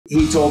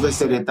he told us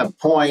that at the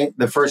point,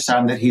 the first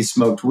time that he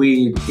smoked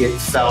weed,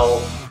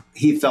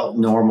 he felt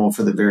normal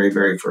for the very,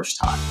 very first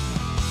time.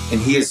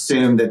 And he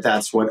assumed that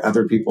that's what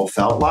other people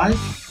felt like.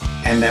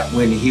 And that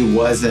when he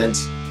wasn't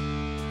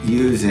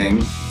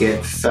using,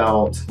 it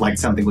felt like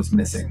something was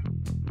missing.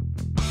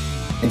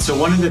 And so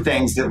one of the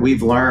things that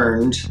we've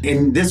learned,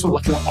 and this will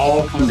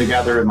all come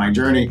together in my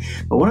journey,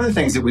 but one of the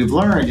things that we've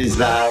learned is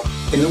that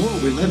in the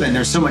world we live in,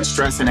 there's so much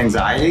stress and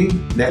anxiety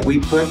that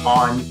we put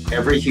on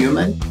every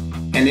human.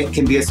 And it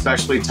can be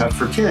especially tough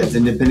for kids.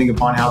 And depending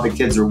upon how the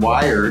kids are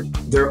wired,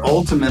 there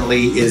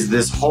ultimately is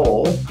this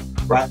hole,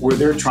 right, where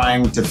they're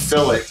trying to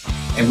fill it.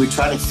 And we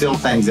try to fill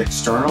things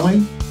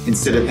externally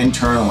instead of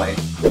internally.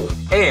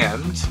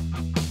 And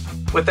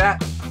with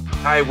that,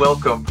 I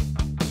welcome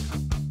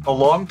a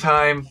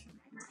longtime,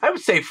 I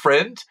would say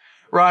friend.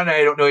 Ron and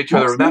I don't know each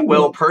other that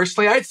well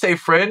personally. I'd say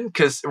friend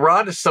because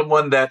Ron is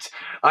someone that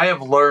I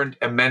have learned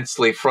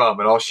immensely from,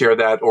 and I'll share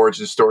that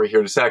origin story here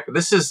in a second.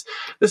 This is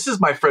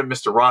my friend,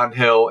 Mr. Ron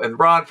Hill. And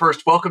Ron,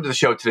 first, welcome to the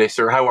show today,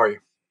 sir. How are you?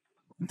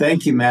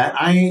 Thank you, Matt.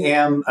 I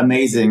am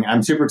amazing.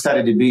 I'm super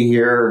excited to be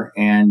here.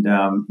 And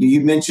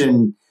you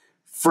mentioned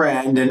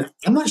friend, and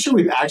I'm not sure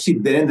we've actually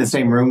been in the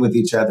same room with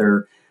each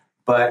other,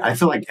 but I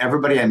feel like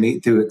everybody I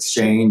meet through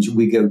Exchange,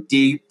 we go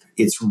deep.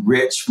 It's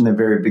rich from the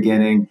very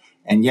beginning.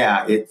 And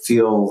yeah, it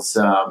feels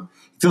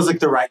like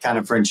the right kind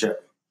of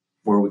friendship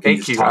where we can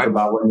talk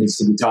about what needs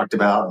to be talked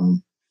about.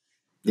 And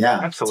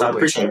yeah, absolutely. So I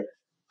appreciate it.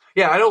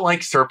 Yeah, I don't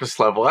like surface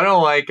level. I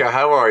don't like,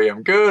 how are you?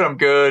 I'm good.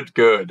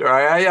 All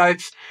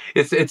right.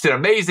 It's an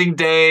amazing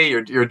day.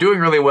 You're doing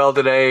really well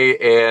today.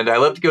 And I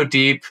love to go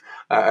deep.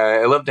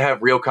 I love to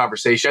have real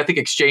conversation. I think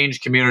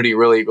Exchange community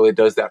really, really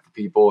does that for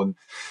people. And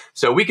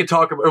so we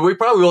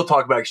probably will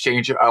talk about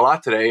Exchange a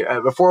lot today.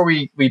 Before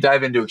we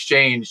dive into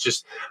Exchange,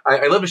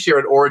 I love to share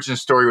an origin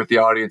story with the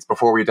audience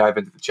before we dive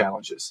into the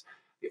challenges.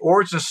 The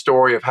origin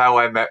story of how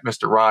I met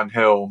Mr. Ron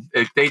Hill,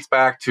 it dates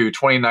back to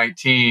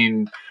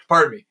 2019.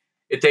 Pardon me.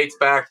 It dates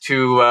back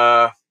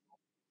to,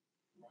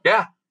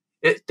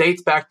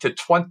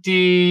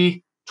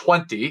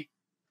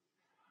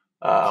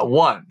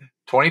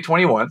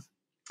 2021.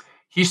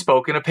 He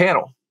spoke in a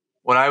panel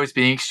when I was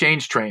being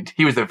Exchange trained.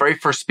 He was the very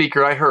first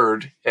speaker I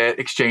heard at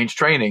Exchange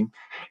training.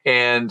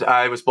 And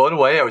I was blown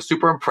away. I was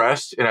super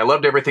impressed. And I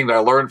loved everything that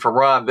I learned from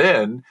Ron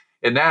then.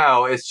 And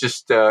now it's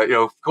just,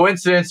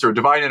 coincidence or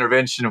divine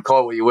intervention,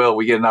 call it what you will.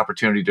 We get an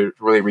opportunity to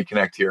really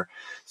reconnect here.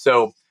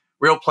 So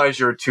real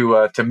pleasure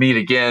to meet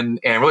again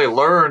and really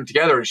learn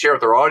together and share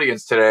with our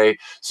audience today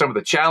some of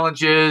the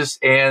challenges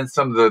and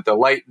some of the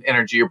light and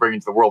energy you're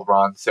bringing to the world,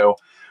 Ron. So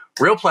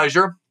real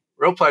pleasure.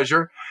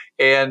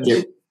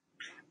 And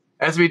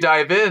as we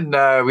dive in,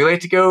 we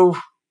like to go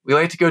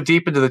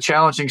deep into the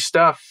challenging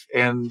stuff.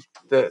 And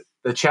the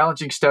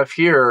challenging stuff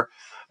here,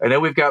 I know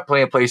we've got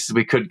plenty of places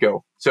we could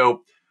go.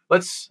 So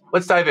let's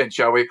dive in,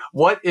 shall we?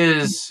 What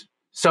is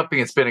something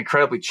that's been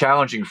incredibly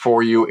challenging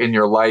for you in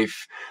your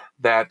life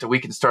that we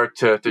can start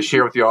to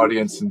share with the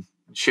audience and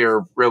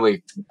share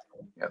really?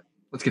 Yeah,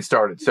 let's get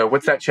started. So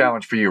what's that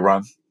challenge for you,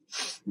 Ron?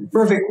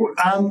 Perfect.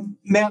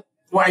 Matt,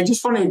 well, I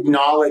just want to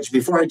acknowledge,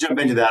 before I jump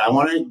into that, I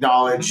want to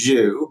acknowledge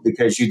you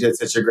because you did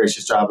such a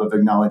gracious job of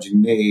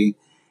acknowledging me.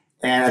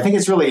 And I think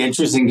it's really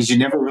interesting because you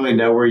never really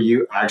know where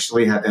you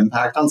actually have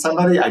impact on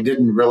somebody. I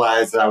didn't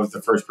realize that I was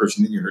the first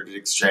person that you heard at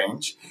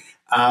Exchange.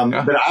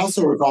 But I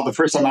also recall the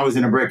first time I was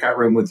in a breakout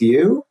room with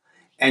you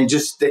and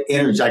just the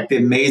energy, like the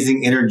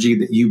amazing energy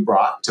that you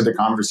brought to the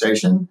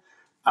conversation.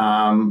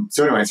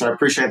 So I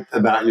appreciate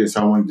about you. So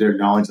I wanted to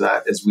acknowledge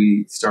that as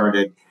we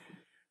started.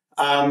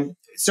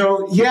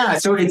 So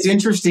it's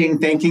interesting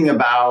thinking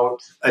about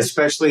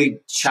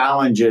especially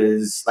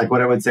challenges, like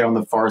what I would say on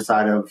the far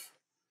side of,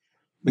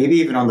 maybe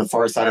even on the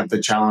far side of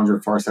the challenge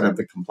or far side of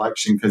the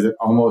complexion, because it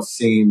almost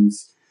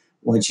seems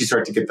once you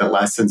start to get the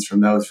lessons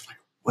from those, like,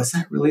 was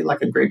that really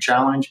like a great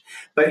challenge?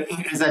 But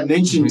as I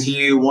mentioned to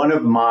you, one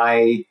of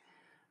my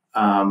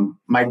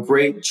my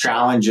great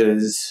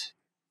challenges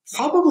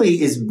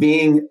probably is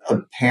being a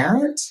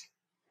parent.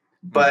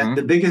 But one of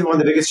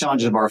the biggest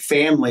challenges of our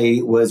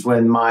family was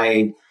when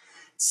my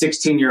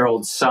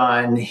 16-year-old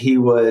son, he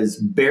was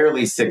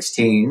barely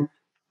 16,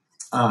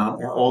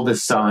 our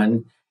oldest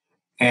son.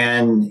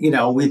 And,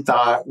 we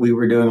thought we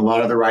were doing a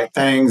lot of the right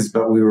things,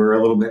 but we were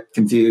a little bit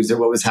confused at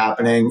what was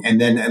happening. And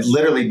then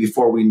literally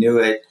before we knew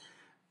it,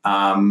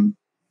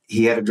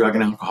 he had a drug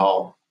and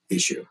alcohol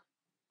issue.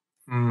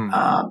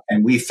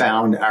 And we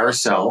found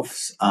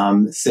ourselves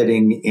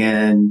sitting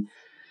in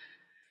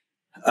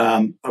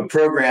a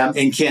program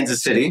in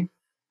Kansas City,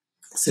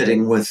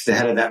 sitting with the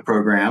head of that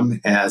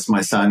program as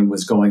my son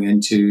was going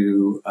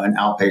into an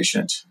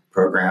outpatient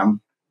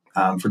program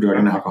for drug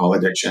and alcohol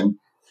addiction.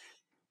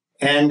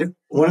 And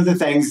one of the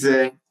things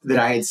that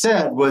I had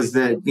said was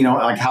that,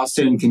 like, how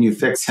soon can you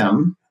fix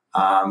him?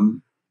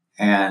 And,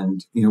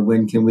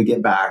 when can we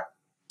get back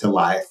to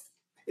life?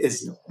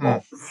 It's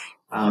normal.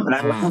 And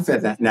I laugh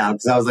at that now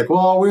because I was like,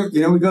 well, we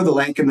go to the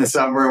lake in the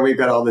summer and we've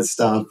got all this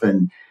stuff.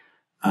 And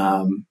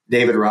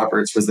David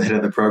Roberts was the head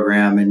of the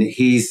program. And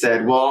he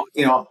said, well,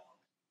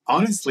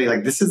 honestly,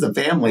 like, this is a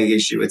family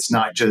issue. It's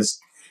not just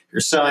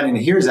your son. And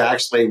here's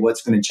actually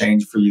what's going to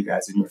change for you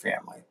guys in your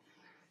family.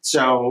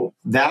 So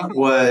that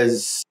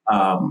was,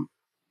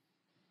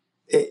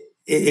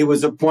 it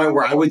was a point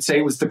where I would say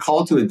it was the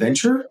call to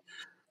adventure.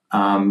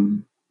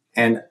 Um,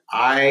 and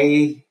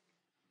I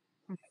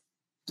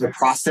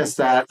processed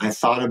that. I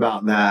thought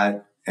about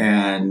that,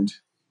 and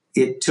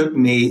it took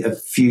me a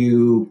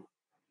few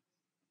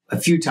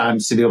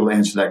times to be able to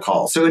answer that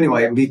call. So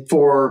anyway,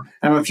 before,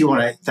 I don't know if you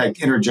want to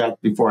like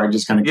interject before I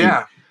just kind of keep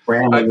Yeah,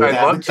 rambling with I'd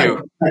that. love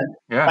to.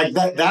 Yeah. Like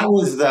that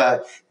was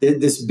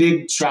this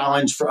big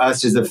challenge for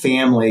us as a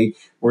family,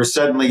 where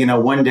suddenly,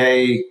 one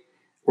day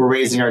we're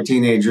raising our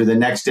teenager, the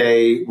next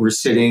day we're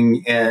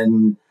sitting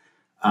in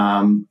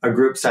a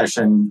group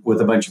session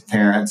with a bunch of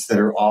parents that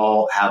are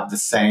all have the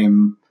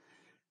same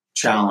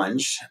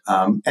challenge,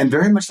 and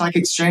very much like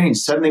exchange.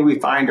 Suddenly we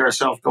find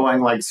ourselves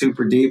going like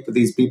super deep with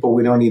these people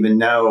we don't even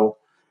know.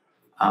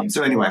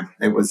 So anyway,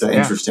 it was an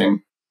Yeah.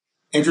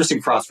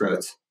 interesting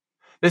crossroads.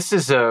 This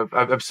is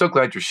I'm so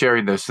glad you're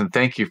sharing this, and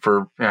thank you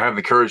for having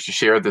the courage to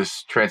share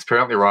this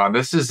transparently, Ron.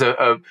 This is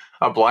a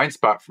blind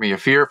spot for me, a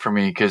fear for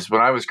me, because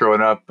when I was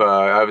growing up,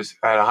 I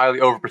had a highly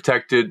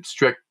overprotected,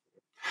 strict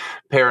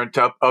parent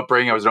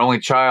upbringing. I was an only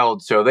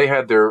child, so they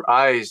had their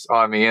eyes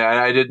on me, and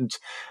I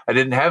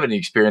didn't have any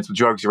experience with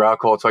drugs or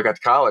alcohol until I got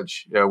to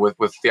college,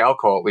 with the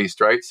alcohol at least,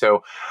 right?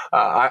 So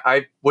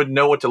I wouldn't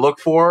know what to look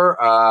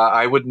for.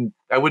 I wouldn't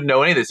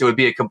know any of this. It would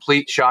be a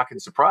complete shock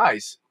and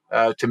surprise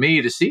to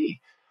me to see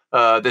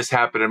this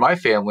happen in my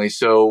family.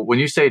 So when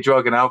you say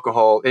drug and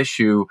alcohol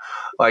issue,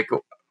 like,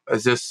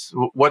 is this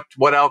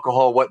what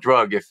alcohol, what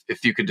drug?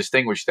 If you could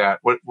distinguish that,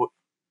 what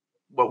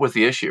was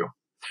the issue?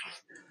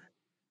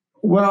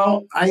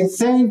 Well, I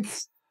think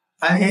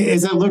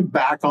as I look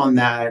back on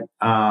that,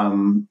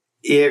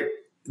 it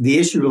the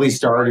issue really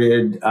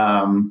started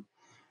Hmm.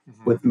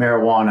 with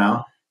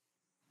marijuana,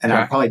 and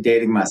I'm Okay. probably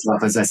dating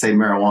myself as I say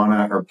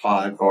marijuana or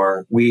pot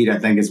or weed. I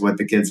think is what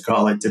the kids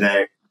call it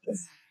today.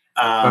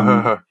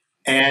 Um,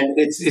 and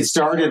it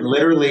started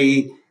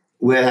literally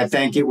with, I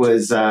think it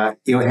was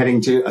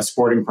heading to a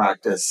sporting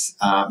practice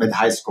at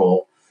high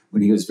school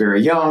when he was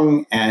very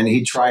young, and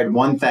he tried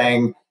one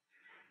thing,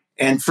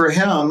 and for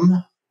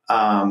him.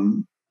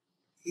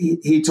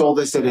 He told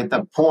us that at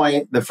the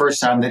point, the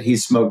first time that he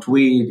smoked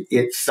weed,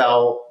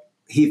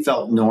 he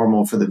felt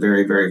normal for the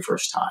very, very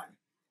first time.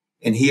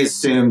 And he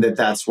assumed that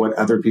that's what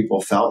other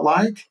people felt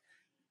like.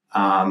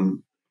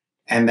 Um,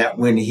 and that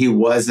when he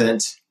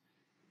wasn't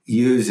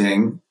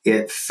using,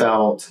 it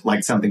felt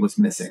like something was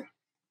missing.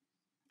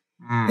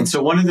 And Mm.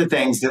 so one of the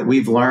things that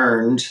we've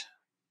learned,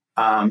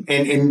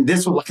 and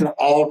this will kind of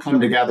all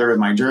come together in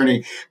my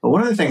journey, but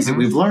one of the things that Hmm.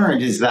 we've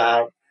learned is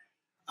that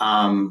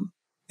um,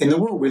 in the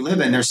world we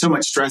live in, there's so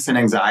much stress and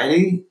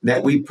anxiety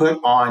that we put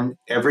on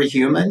every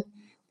human,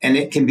 and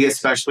it can be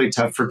especially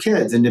tough for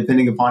kids. And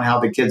depending upon how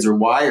the kids are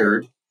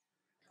wired,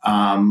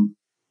 um,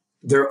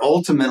 there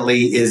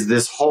ultimately is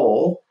this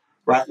hole,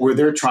 right, where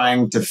they're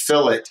trying to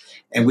fill it,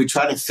 and we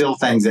try to fill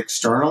things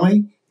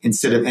externally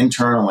instead of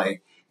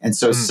internally. And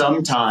so Mm.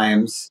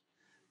 sometimes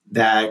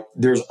that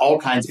there's all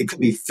kinds. It could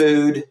be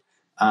food,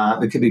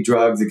 it could be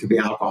drugs, it could be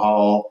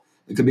alcohol,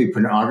 it could be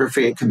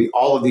pornography, it could be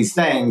all of these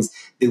things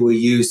that we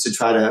use to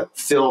try to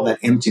fill that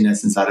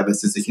emptiness inside of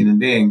us as a human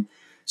being.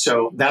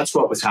 So that's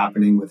what was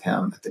happening with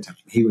him at the time.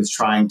 He was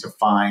trying to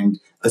find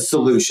a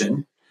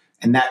solution,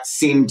 and that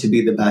seemed to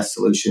be the best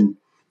solution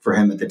for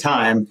him at the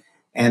time.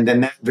 And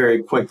then that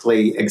very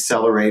quickly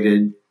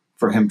accelerated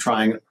for him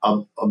trying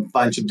a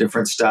bunch of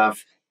different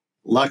stuff.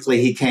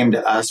 Luckily, he came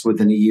to us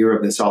within a year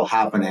of this all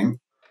happening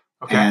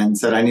Okay. and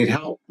said, I need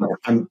help.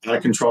 I'm out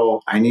of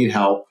control. I need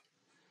help.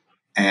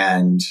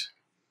 And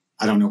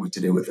I don't know what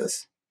to do with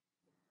this.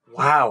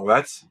 Wow,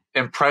 that's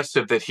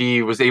impressive that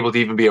he was able to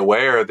even be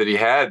aware that he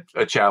had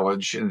a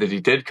challenge and that he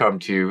did come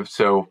to you.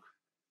 So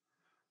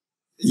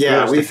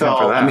Yeah, kudos we to him for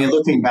felt, I that. mean,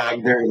 looking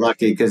back, very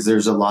lucky because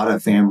there's a lot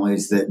of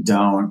families that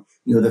don't,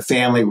 the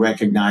family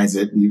recognize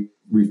it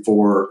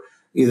before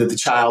either the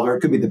child or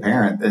it could be the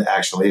parent that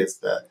actually is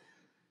the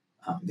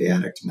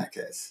addict in that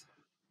case.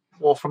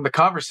 Well, from the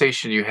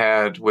conversation you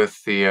had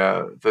with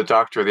the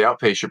doctor of the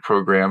outpatient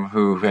program,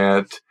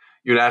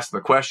 you'd asked him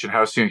the question,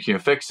 "How soon can you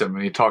fix him?"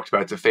 And he talked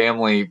about the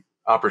family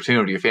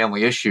opportunity, a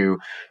family issue.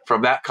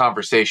 From that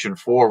conversation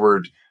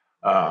forward,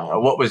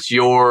 what was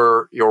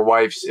your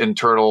wife's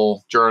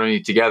internal journey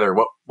together?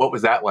 What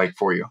was that like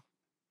for you?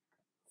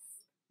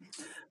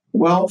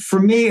 Well, for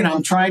me, and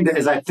I'm trying to,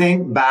 as I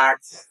think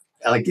back,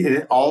 like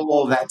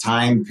all of that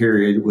time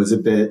period was a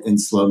bit in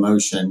slow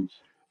motion.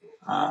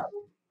 Uh,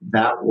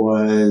 that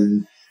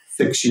was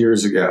 6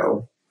 years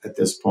ago at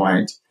this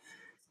point.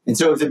 And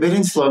so it's a bit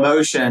in slow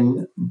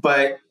motion,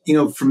 but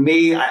for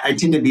me, I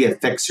tend to be a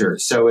fixer.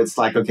 So it's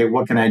like, okay,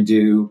 what can I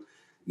do,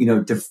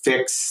 to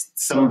fix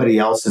somebody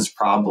else's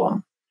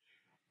problem?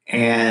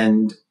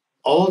 And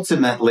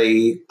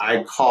ultimately,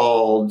 I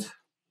called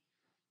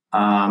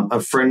a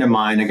friend of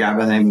mine, a guy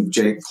by the name of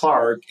Jake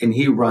Clark, and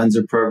he runs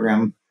a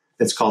program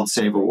that's called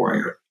Save a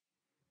Warrior.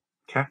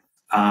 Okay.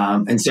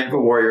 And Sacred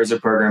Warrior is a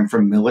program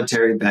for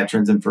military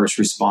veterans and first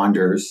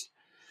responders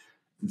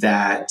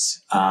that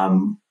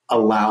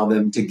allow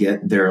them to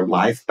get their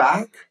life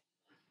back.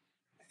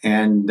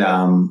 And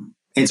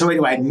so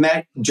anyway, I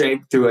met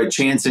Jake through a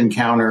chance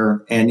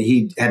encounter, and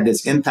he had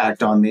this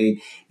impact on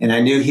me, and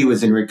I knew he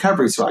was in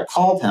recovery, so I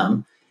called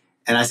him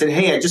and I said,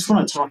 "Hey, I just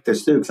want to talk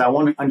this through because I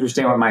want to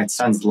understand what my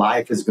son's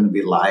life is going to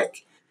be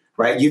like."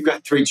 Right? You've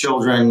got 3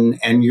 children,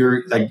 and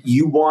you're like,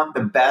 you want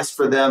the best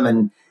for them,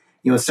 and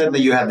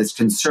suddenly you have this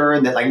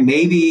concern that like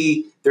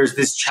maybe there's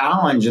this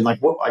challenge, and like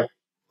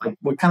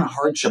what kind of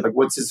hardship, like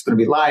what's this going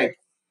to be like?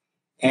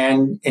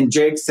 And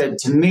Jake said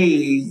to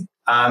me,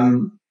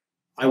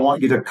 I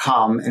want you to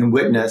come and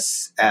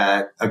witness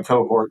at a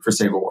cohort for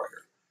Save a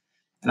Warrior.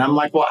 And I'm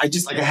like, well, I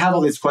have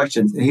all these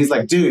questions. And he's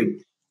like,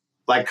 dude,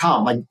 like,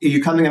 come, like, are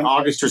you coming in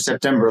August or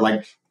September?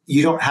 Like,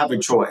 you don't have a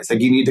choice.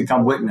 Like, you need to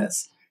come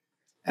witness.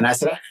 And I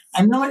said,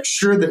 I'm not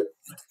sure that,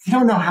 I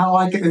don't know how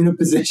I get in a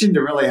position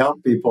to really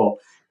help people.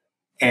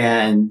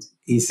 And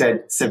he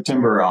said,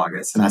 September or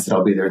August. And I said,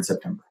 I'll be there in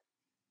September.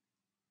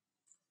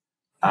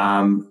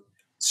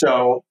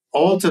 So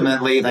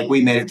ultimately, like,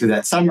 we made it through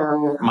that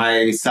summer.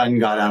 My son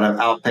got out of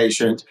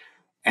outpatient.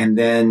 And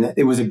then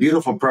it was a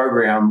beautiful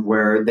program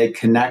where they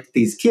connect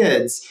these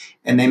kids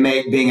and they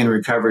make being in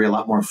recovery a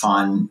lot more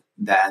fun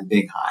than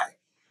being high.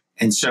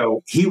 And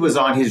so he was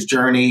on his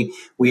journey.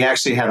 We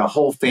actually had a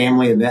whole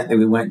family event that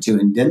we went to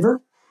in Denver.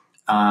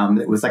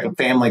 It was like a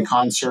family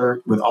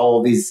concert with all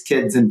of these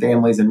kids and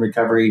families in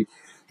recovery.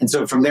 And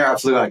so from there, I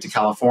flew out to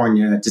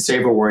California to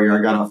Save a Warrior.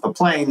 I got off the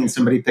plane and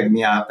somebody picked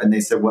me up and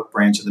they said, what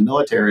branch of the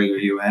military are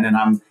you in? And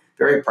I'm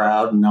very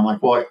proud. And I'm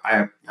like, well,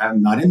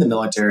 I'm not in the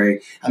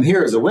military. I'm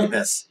here as a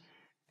witness.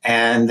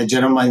 And the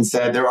gentleman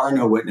said, there are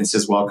no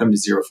witnesses. Welcome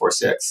to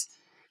 046.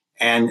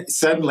 And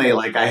suddenly,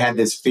 like, I had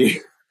this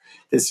fear,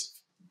 this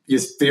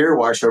fear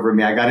wash over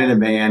me. I got in a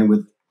van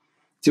with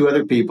 2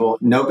 other people.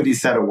 Nobody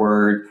said a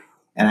word.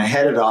 And I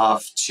headed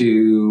off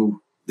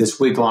to this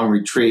week-long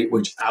retreat,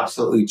 which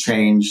absolutely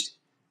changed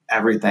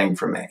everything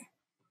for me.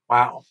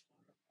 Wow.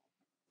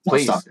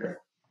 Please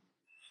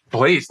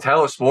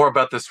tell us more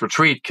about this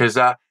retreat, because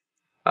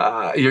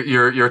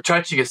you're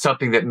touching at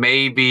something that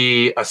may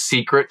be a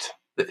secret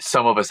that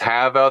some of us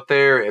have out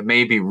there. It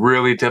may be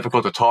really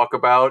difficult to talk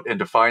about, and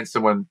to find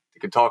someone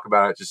that can talk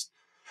about it. Just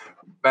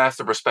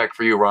massive respect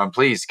for you, Ron.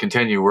 Please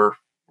continue. We're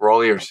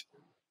all ears.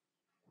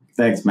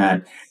 Thanks,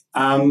 Matt.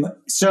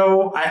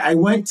 So I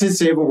went to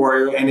Save a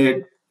Warrior,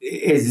 and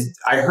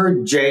I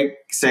heard Jake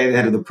say, the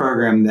head of the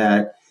program,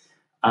 that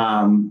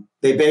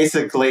they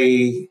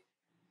basically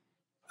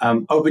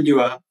open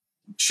you up,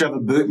 shove a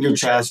boot in your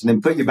chest, and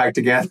then put you back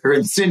together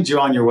and send you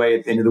on your way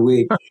at the end of the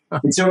week.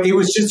 And so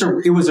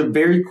it was a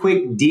very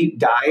quick, deep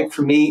dive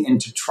for me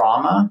into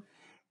trauma,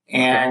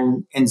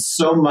 and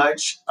so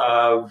much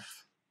of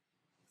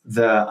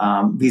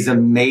these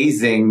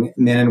amazing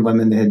men and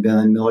women that had been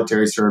in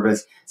military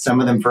service, some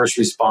of them first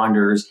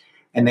responders,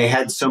 and they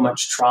had so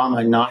much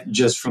trauma, not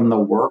just from the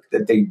work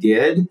that they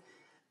did,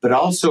 but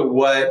also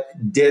what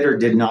did or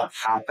did not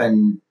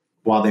happen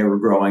while they were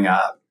growing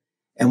up.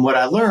 And what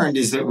I learned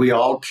is that we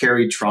all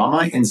carry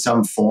trauma in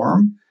some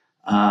form.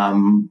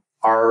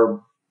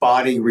 Our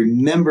body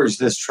remembers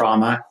this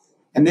trauma,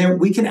 and then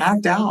we can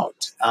act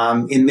out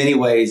in many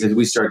ways as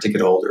we start to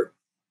get older.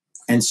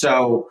 And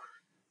so,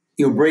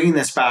 bringing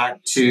this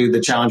back to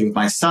the challenge with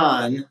my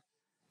son,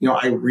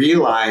 I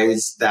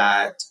realized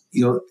that,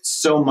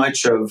 so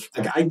much of,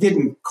 like, I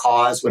didn't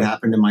cause what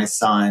happened to my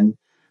son,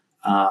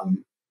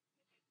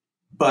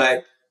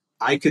 but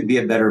I could be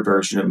a better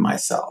version of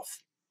myself.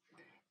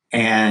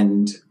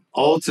 And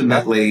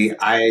ultimately,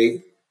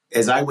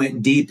 as I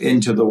went deep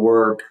into the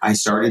work, I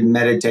started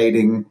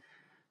meditating.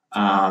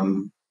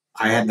 I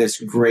had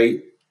this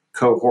great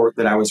cohort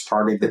that I was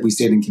part of that we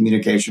stayed in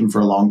communication for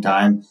a long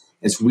time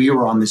as we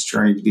were on this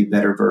journey to be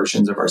better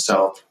versions of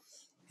ourselves.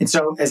 And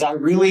so as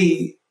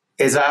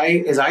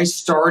I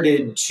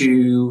started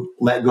to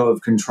let go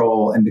of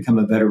control and become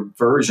a better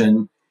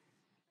version,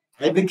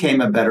 I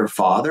became a better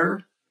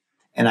father,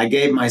 and I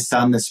gave my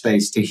son the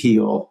space to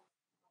heal.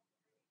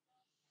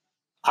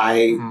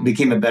 I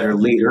became a better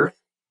leader,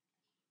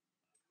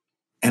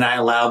 and I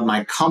allowed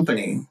my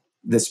company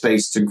the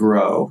space to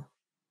grow,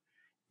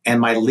 and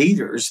my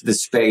leaders the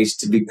space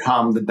to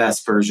become the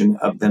best version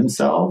of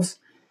themselves.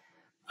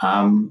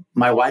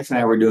 My wife and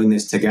I were doing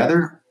this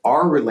together.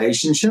 Our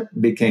relationship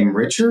became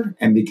richer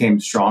and became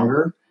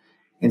stronger.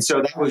 And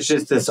so that was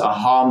just this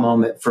aha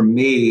moment for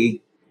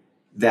me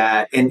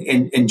that,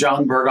 and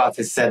John Berghoff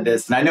has said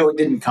this, and I know it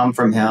didn't come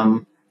from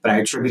him, but I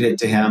attribute it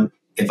to him.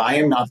 If I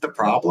am not the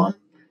problem,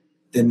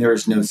 then there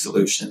is no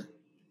solution.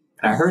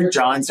 And I heard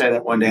John say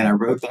that one day, and I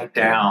wrote that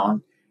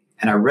down,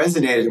 and I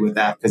resonated with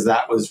that because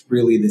that was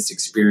really this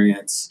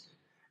experience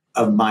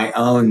of my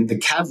own, the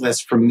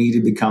catalyst for me to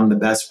become the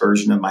best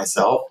version of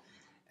myself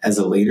as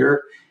a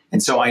leader.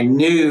 And so I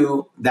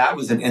knew that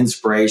was an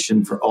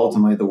inspiration for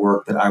ultimately the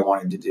work that I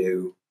wanted to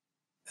do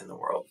in the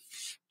world.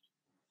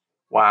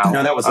 Wow. I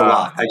know that was a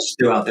lot I just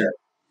threw out there.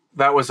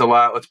 that was a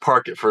lot. Let's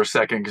park it for a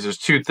second because there's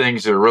two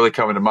things that are really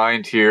coming to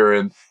mind here.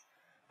 And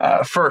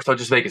first, I'll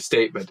just make a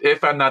statement.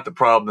 If I'm not the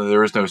problem, then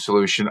there is no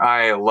solution.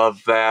 I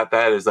love that.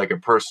 That is like a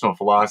personal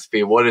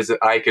philosophy. What is it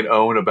I can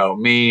own about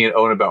me and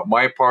own about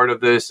my part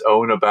of this,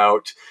 own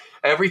about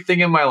everything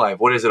in my life?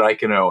 What is it I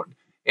can own?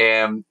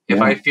 And if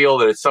Yeah. I feel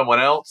that it's someone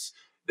else,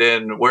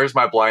 then where's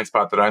my blind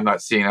spot that I'm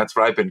not seeing? That's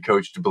what I've been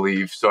coached to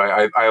believe. So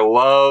I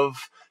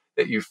love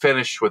that you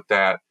finished with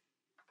that.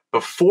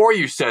 Before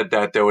you said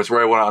that, though, is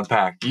where I want to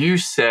unpack. You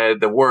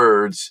said the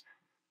words,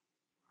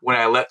 when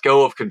I let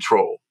go of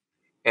control.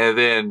 And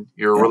then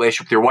your Yeah.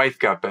 relationship with your wife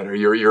got better,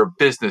 your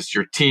business,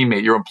 your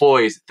teammate, your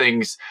employees,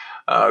 things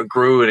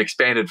grew and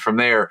expanded from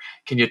there.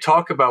 Can you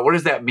talk about what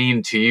does that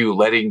mean to you,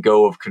 letting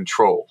go of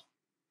control?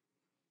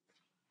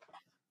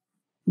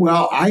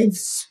 Well, I've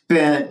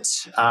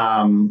spent,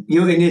 and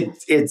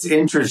it's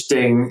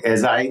interesting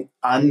as I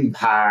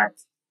unpack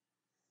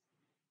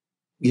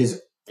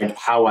just like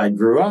how I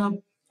grew up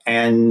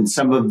and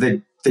some of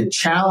the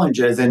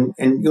challenges. And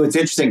it's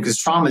interesting because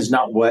trauma is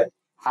not what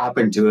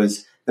happened to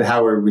us, but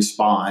how we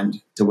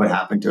respond to what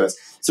happened to us.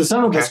 So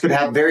some of us Okay. could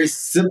have very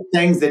simple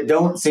things that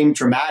don't seem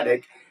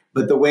traumatic,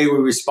 but the way we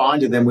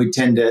respond to them, we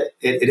tend to,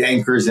 it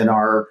anchors in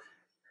our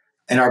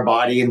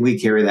body and we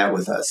carry that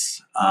with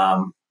us.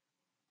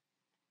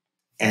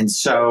 And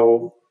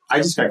so I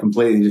just got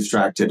completely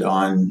distracted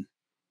on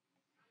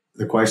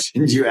the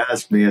questions you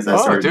asked me as I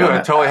Oh, started dude, down it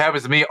that totally path.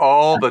 happens to me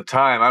all the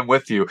time. I'm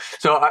with you.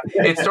 So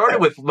it started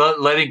with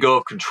letting go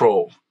of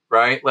control,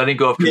 right? Letting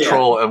go of Yeah,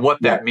 control and what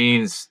yeah, that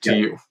means to yeah,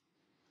 you.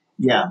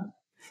 yeah.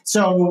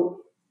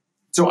 So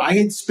so I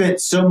had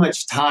spent so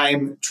much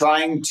time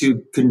trying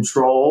to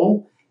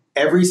control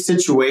every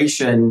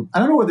situation. I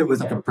don't know whether it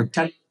was like a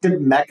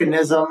protective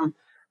mechanism,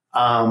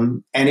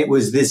 and it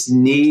was this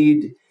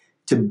need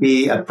to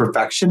be a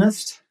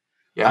perfectionist.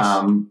 Yes.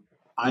 Um,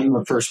 I'm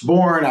a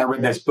firstborn. I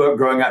read this book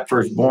growing up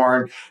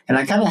firstborn, and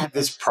I kind of have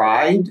this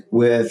pride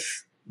with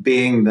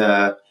being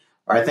or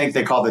I think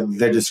they call it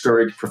the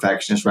discouraged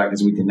perfectionist, right?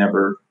 Because we can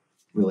never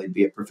really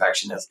be a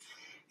perfectionist.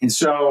 And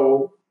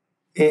so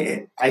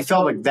I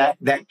felt like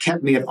that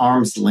kept me at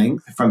arm's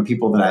length from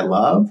people that I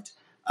loved.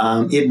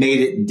 It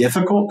made it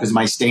difficult because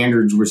my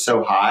standards were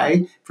so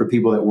high for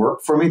people that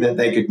work for me that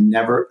they could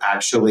never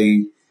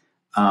actually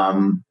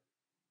um,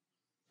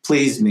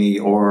 please me,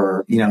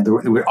 or there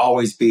would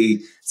always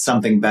be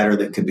something better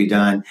that could be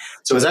done.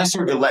 So as I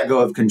started to let go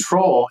of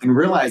control and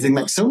realizing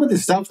like some of the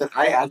stuff that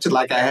I acted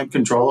like I had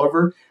control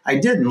over, I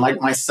didn't.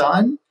 Like my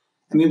son,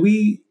 I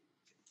mean,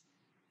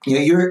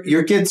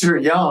 your kids are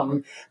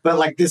young, but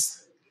like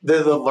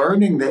the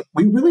learning that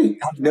we really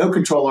have no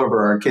control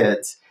over our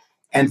kids.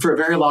 And for a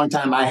very long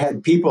time, I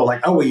had people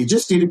like, oh, well, you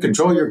just need to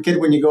control your kid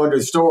when you go into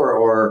the store,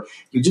 or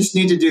you just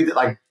need to do that.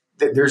 Like,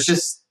 there's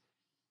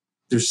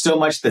so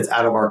much that's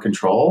out of our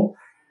control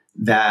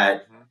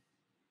that Mhm.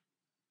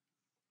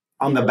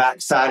 on the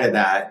backside of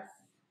that,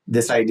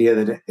 this idea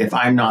that if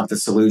I'm not the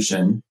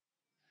solution,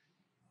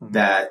 Mhm.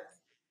 that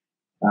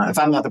if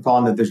I'm not the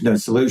problem, that there's no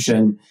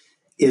solution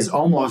is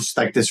almost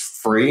like this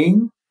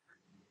freeing,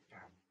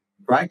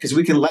 right? Because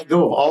we can let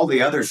go of all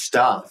the other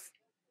stuff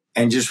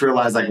and just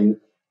realize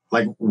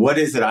like what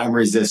is it I'm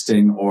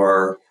resisting,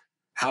 or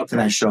how can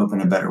I show up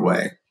in a better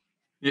way,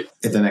 Yeah,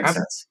 if that makes ab-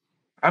 sense.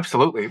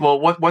 absolutely. Well,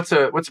 what's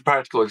a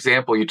practical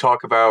example? You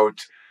talk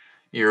about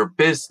your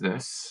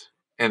business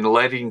and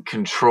letting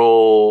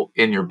control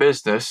in your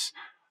business.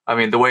 I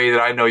mean, the way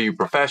that I know you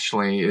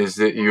professionally is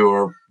that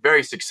you're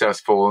very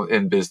successful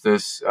in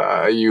business.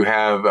 You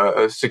have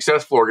a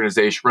successful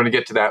organization. We're going to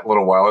get to that in a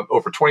little while,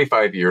 over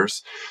 25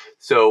 years.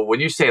 So when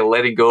you say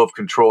letting go of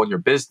control in your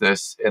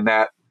business and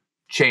that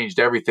changed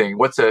everything,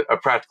 what's a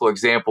practical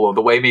example of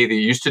the way maybe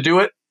you used to do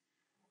it?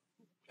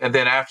 And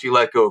then after you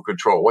let go of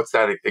control, what's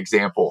that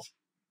example?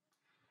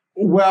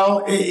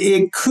 Well,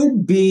 it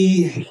could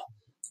be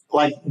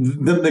like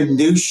the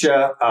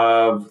minutia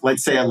of,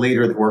 let's say, a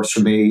leader that works for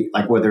me,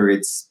 like whether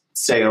it's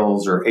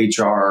sales or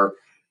HR.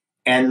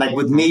 And like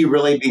with Mhm. me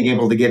really being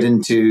able to get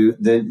into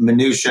the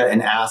minutia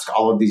and ask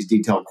all of these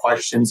detailed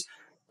questions,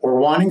 or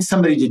wanting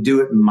somebody to do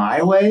it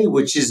my way,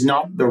 which is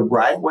not the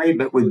right way,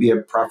 but would be a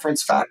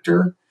preference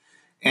factor.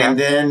 Okay. And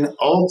then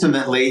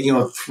ultimately,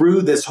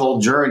 through this whole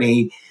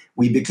journey,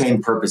 we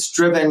became purpose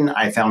driven.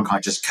 I found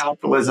conscious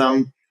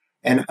capitalism.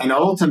 And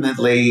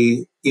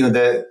ultimately,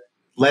 the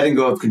letting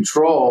go of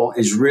control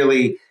is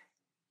really,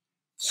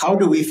 how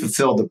do we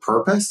fulfill the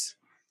purpose?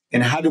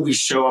 And how do we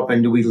show up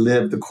and do we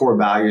live the core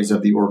values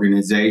of the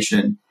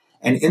organization?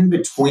 And in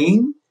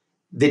between,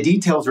 the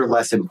details are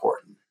less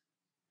important.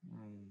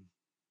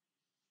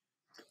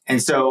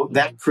 And so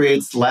that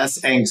creates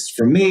less angst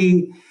for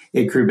me.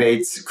 It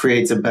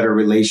creates a better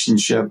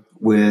relationship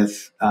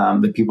with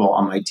the people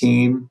on my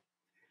team.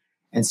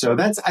 And so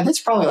that's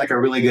probably like a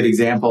really good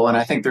example. And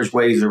I think there's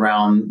ways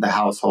around the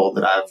household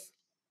that I've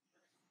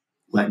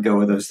let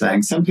go of those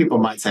things. Some people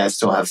might say I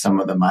still have some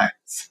of them.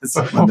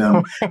 Some of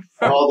them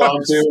I hold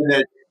on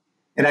to,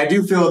 and I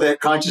do feel that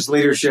conscious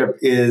leadership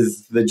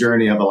is the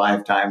journey of a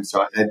lifetime.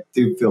 So I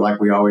do feel like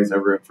we always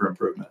have room for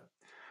improvement.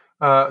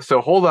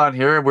 So hold on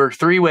here. We're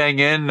three-weighing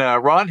in.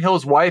 Ron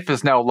Hill's wife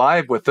is now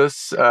live with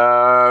us.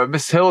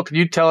 Miss Hill, can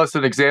you tell us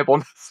an example?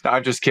 No,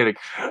 I'm just kidding.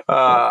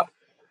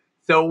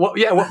 So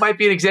what might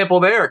be an example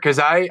there? Because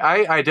I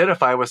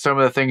identify with some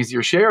of the things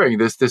you're sharing.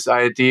 This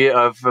idea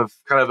of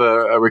kind of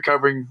a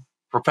recovering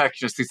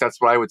perfectionist. At least that's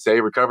what I would say,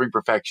 recovering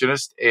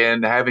perfectionist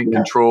and having Yeah.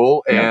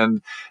 control. Yeah.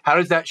 And how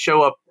does that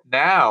show up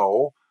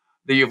now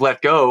that you've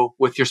let go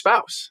with your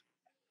spouse?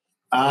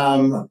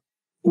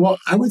 Well,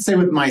 I would say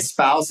with my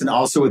spouse and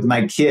also with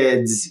my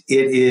kids,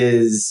 it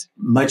is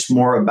much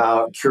more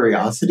about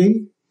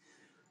curiosity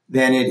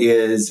than it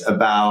is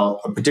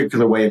about a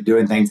particular way of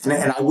doing things.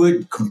 And I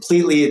would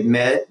completely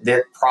admit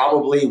that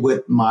probably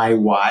with my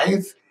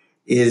wife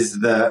is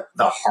the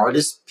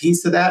hardest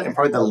piece of that and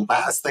probably the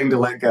last thing to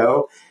let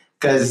go.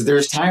 Because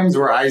there's times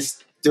where I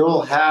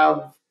still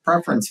have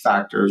preference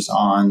factors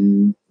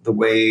on the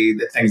way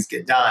that things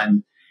get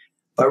done,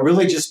 but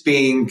really just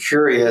being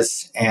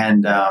curious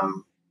and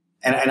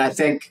I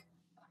think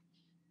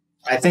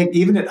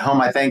even at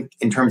home, I think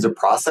in terms of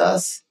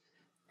process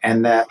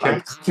and that Okay.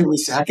 like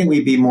how can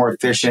we be more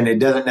efficient? It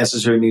doesn't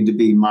necessarily need to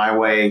be my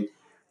way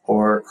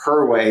or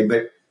her way,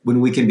 but when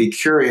we can be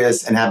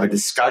curious and have a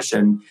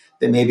discussion,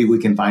 then maybe we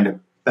can find a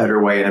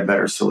better way and a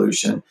better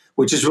solution,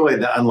 which is really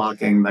the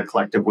unlocking the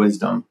collective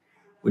wisdom,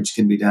 which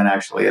can be done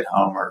actually at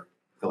home or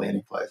really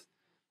any place.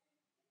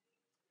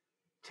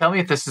 Tell me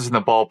if this is in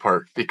the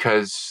ballpark,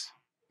 because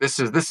this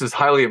is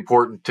highly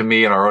important to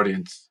me and our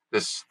audience.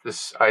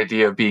 This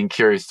idea of being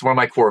curious. It's one of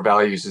my core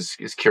values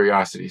is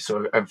curiosity.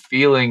 So I'm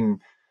feeling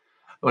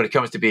when it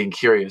comes to being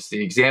curious.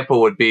 The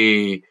example would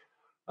be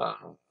uh,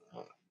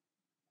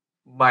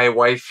 my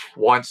wife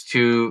wants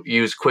to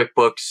use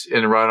QuickBooks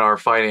and run our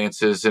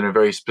finances in a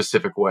very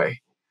specific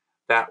way,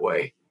 that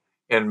way.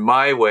 And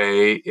my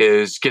way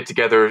is get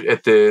together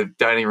at the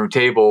dining room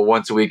table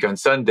once a week on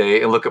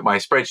Sunday and look at my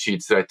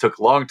spreadsheets that I took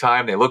a long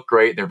time. They look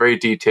great. They're very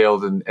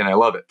detailed and I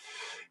love it.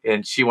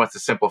 And she wants to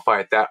simplify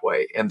it that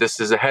way. And this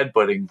is a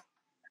headbutting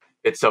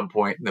at some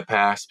point in the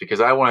past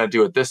because I want to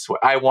do it this way.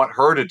 I want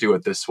her to do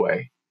it this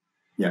way.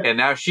 Yeah. And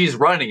now she's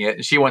running it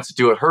and she wants to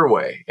do it her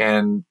way.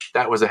 And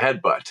that was a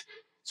headbutt.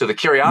 So the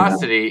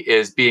curiosity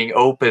is being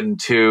open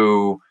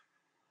to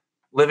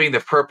living the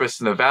purpose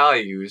and the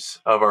values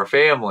of our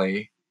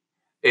family.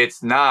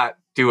 It's not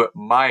do it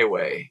my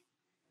way.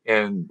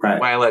 And Right.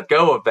 when I let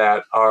go of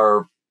that,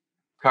 our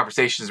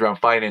conversations around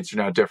finance are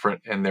now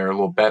different and they're a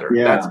little better.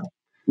 Yeah. That's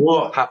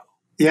Well, how,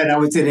 yeah, and I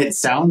would say it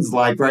sounds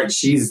like, right,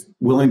 she's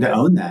willing to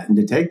own that and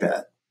to take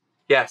that.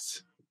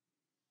 yes.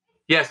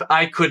 Yes,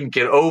 I couldn't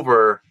get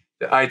over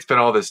that I'd spent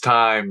all this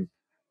time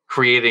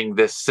creating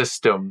this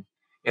system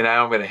and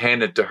now I'm going to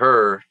hand it to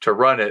her to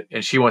run it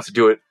and she wants to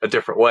do it a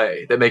different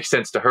way that makes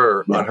sense to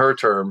her Yeah. on her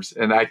terms,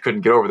 and I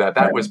couldn't get over that.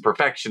 That Right. was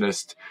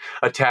perfectionist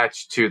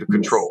attached to the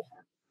control.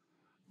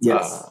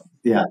 Yes.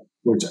 Yeah.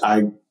 Which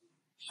I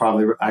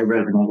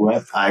resonate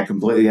with. I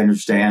completely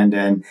understand.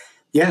 And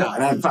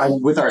yeah,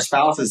 and with our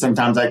spouses,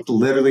 sometimes like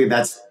literally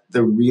that's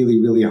the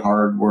really, really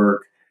hard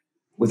work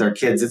with our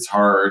kids. It's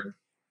hard.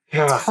 It's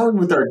Yeah. hard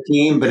with our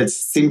team, but it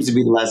seems to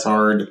be less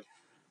hard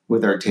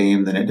with our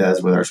team than it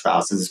does with our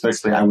spouses,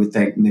 especially I would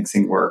think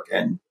mixing work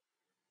Yeah.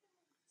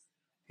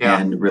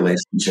 and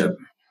relationship.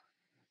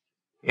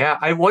 Yeah.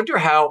 I wonder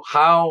how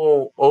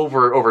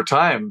over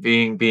time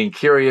being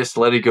curious,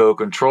 letting go of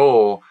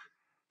control,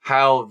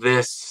 how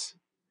this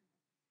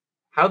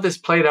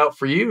played out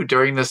for you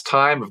during this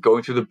time of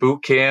going through the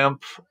boot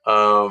camp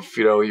of,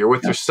 you're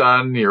with your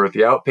son, you're at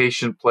the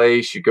outpatient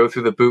place, you go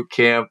through the boot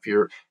camp,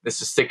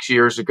 this is 6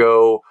 years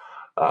ago.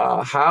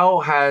 How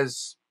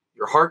has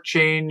your heart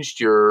changed,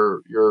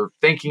 your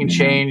thinking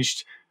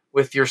changed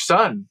with your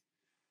son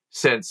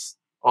since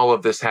all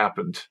of this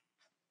happened,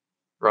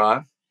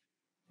 Ron?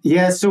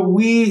 Yeah. So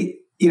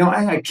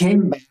I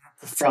came back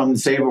from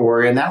Saber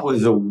Warrior and that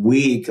was a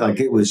week. Like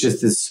it was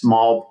just this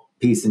small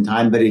piece in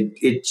time, but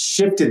it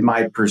shifted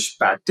my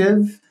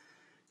perspective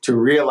to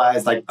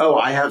realize like, oh,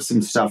 I have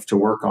some stuff to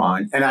work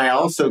on. And I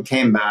also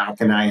came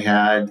back and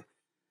I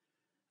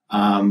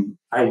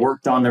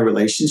worked on the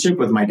relationship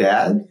with my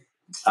dad,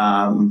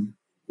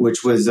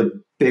 which was a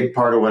big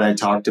part of what I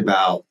talked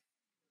about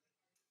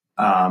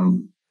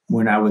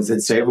when I was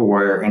at Saber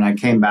Warrior. And I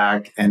came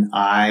back and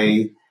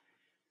I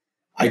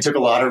took a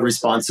lot of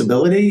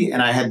responsibility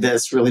and I had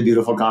this really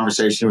beautiful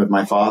conversation with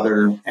my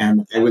father.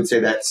 And I would say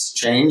that's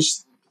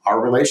changed our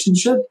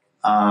relationship.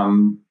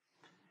 And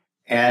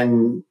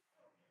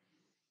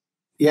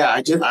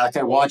yeah,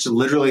 I watch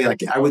literally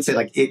like I would say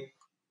like it.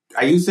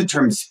 I use the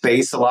term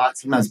space a lot.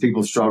 Sometimes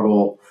people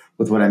struggle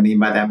with what I mean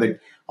by that, but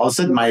all of a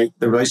sudden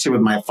the relationship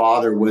with my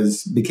father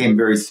became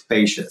very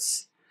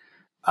spacious.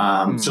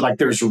 So like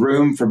there's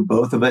room for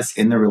both of us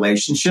in the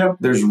relationship.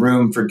 There's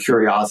room for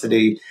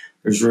curiosity.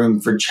 There's room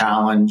for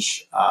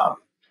challenge.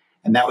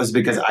 And that was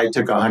because I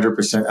took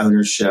 100%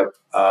 ownership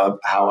of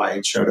how I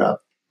had showed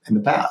up in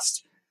the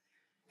past.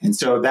 And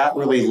so that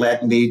really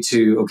led me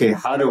to, okay,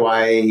 how do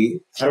I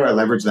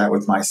leverage that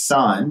with my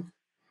son?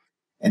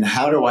 And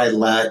how do I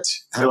let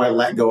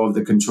go of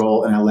the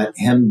control and I let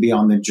him be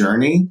on the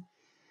journey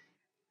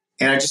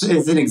And I just,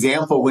 as an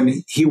example,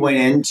 when he went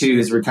into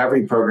his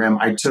recovery program,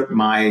 I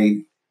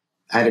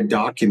had a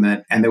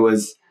document and there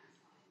was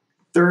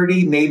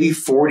 30, maybe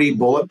 40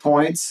 bullet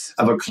points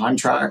of a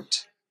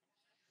contract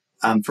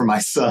for my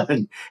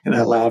son. And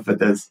I laugh at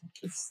this.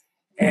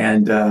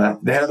 And the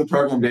head of the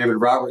program, David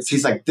Roberts,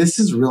 he's like, this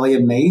is really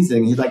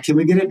amazing. He's like, can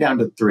we get it down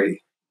to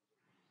 3?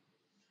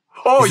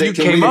 Oh, He's you like,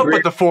 can came we up agree?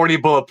 with the 40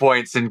 bullet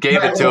points and gave it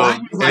Right, to well, I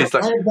him. was And like, he's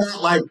like, I had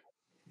that, like,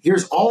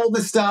 here's all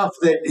the stuff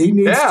that he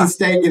needs to yeah.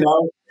 stay,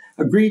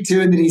 agree to,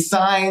 and that he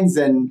signs.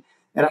 And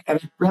I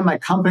ran my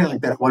company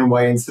like that one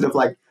way, instead of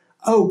like,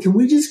 oh, can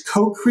we just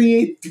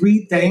co-create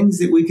 3 things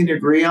that we can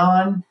agree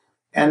on?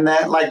 And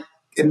that, like,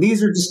 and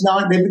these are just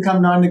they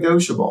become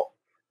non-negotiable.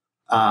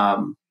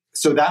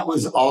 So that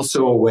was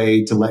also a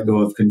way to let go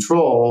of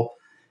control,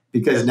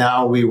 because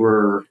now we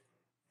were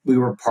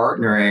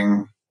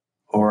partnering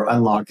or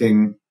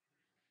unlocking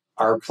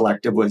our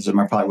collective wisdom.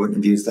 I probably wouldn't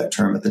have used that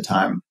term at the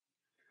time.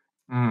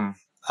 Mm.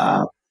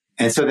 Uh,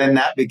 and so then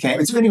that became,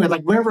 and so anyway,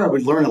 like whenever I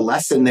would learn a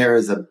lesson there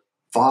as a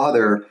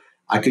father,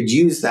 I could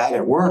use that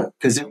at work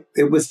because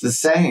it was the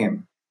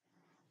same.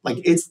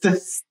 Like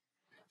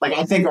like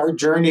I think our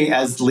journey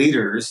as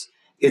leaders,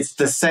 it's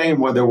the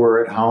same whether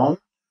we're at home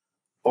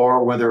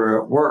or whether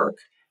we're at work.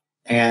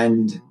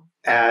 And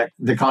at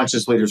the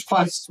Conscious Leaders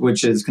Quest,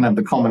 which is kind of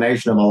the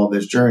culmination of all of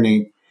this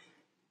journey,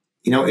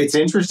 it's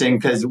interesting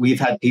because we've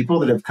had people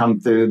that have come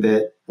through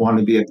that want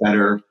to be a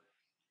better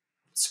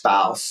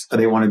spouse, or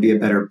they want to be a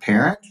better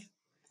parent.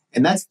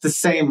 And that's the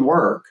same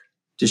work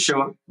to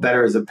show up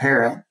better as a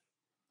parent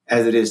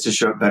as it is to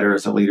show up better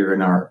as a leader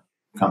in our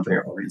company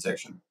or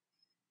organization.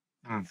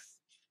 Mm.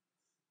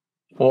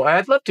 Well,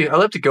 I'd love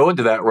to go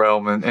into that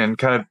realm and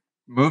kind of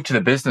move to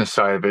the business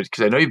side of it,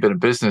 because I know you've been in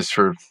business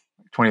for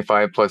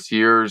 25 plus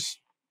years,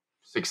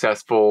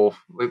 successful,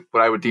 what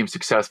I would deem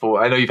successful.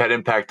 I know you've had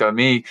impact on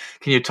me.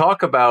 Can you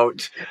talk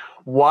about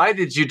why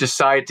did you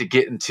decide to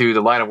get into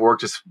the line of work?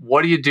 Just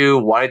what do you do?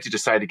 Why did you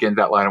decide to get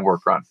into that line of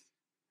work, Ron?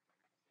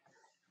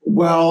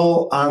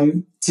 Well,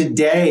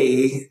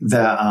 today,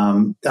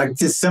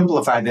 to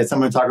simplify this, I'm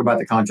going to talk about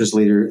the Conscious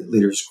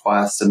Leaders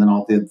Quest, and then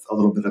I'll give a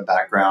little bit of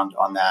background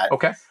on that.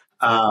 Okay.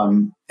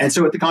 And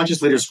so, with the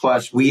Conscious Leaders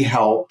Quest, we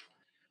help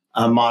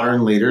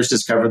modern leaders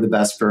discover the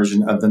best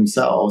version of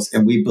themselves,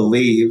 and we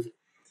believe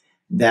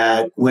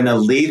that when a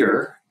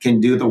leader can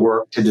do the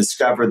work to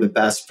discover the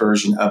best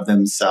version of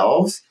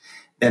themselves,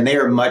 then they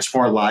are much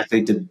more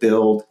likely to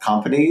build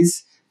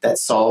companies that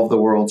solve the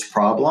world's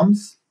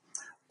problems,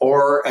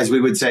 or, as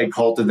we would say,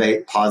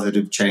 cultivate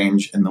positive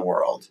change in the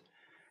world.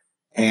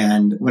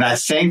 And when I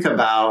think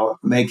about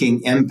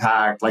making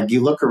impact, like you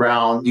look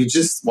around, you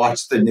just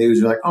watch the news,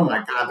 you're like, oh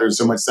my God, there's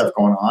so much stuff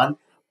going on.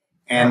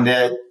 And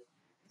that,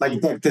 like,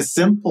 the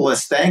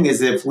simplest thing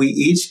is, if we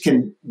each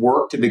can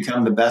work to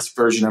become the best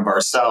version of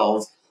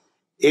ourselves,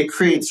 it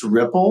creates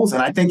ripples.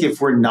 And I think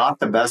if we're not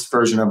the best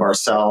version of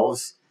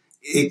ourselves,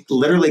 it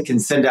literally can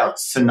send out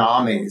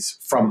tsunamis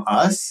from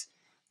us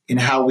in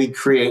how we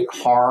create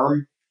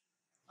harm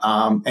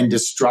and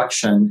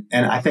destruction.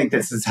 And I think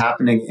this is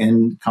happening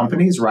in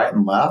companies right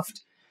and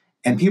left.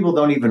 And people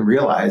don't even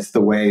realize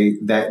the way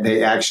that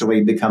they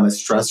actually become a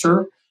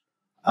stressor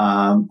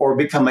or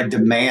become a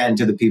demand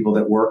to the people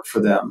that work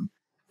for them.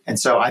 And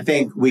so I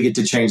think we get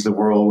to change the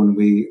world when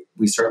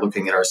we start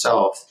looking at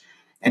ourselves.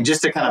 And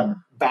just to kind of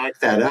back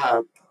that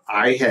up,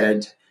 I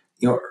had,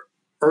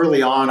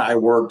 early on, I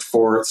worked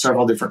for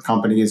several different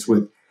companies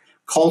with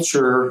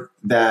culture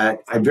that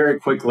I very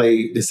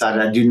quickly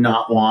decided I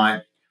don't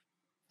want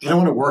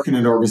to work in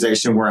an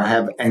organization where I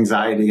have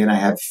anxiety and I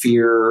have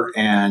fear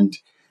and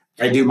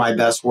I do my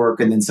best work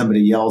and then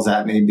somebody yells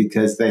at me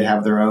because they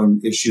have their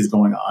own issues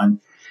going on.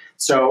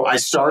 So I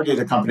started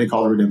a company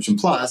called Redemption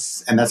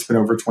Plus, and that's been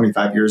over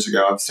 25 years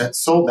ago. I've since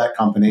sold that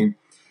company.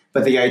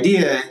 But the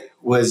idea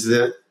was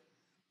that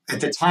at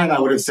the time I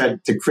would have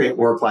said to create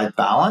work-life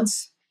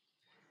balance.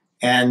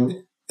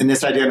 And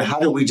this idea of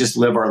how do we just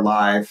live our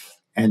life?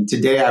 And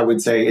today I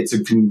would say it's a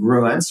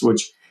congruence,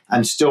 which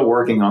I'm still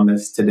working on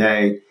this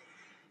today.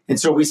 And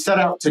so we set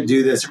out to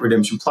do this at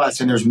Redemption Plus,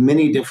 and there's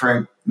many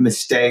different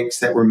mistakes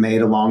that were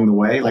made along the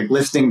way. Like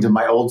listening to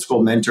my old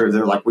school mentor,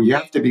 they're like, well, you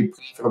have to be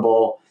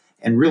profitable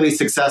and really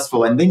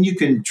successful, and then you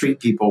can treat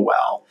people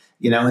well.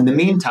 In the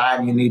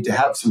meantime, you need to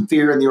have some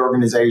fear in the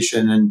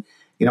organization and,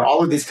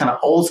 all of these kind of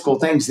old school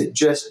things that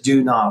just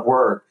do not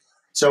work.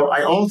 So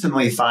I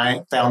ultimately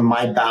found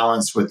my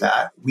balance with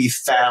that. We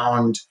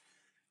found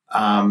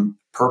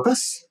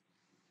purpose.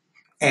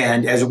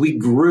 And as we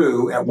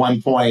grew at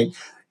one point,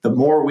 the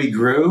more we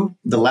grew,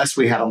 the less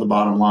we had on the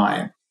bottom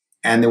line.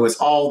 And there was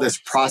all this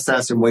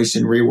process and waste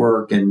and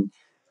rework and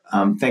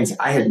things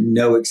I had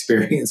no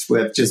experience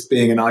with, just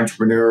being an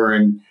entrepreneur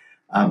and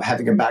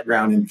having a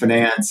background in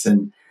finance.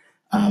 And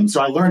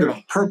so I learned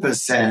about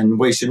purpose and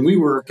waste and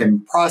rework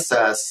and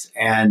process.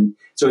 And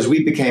so as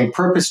we became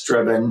purpose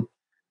driven,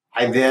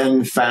 I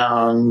then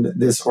found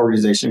this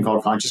organization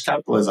called Conscious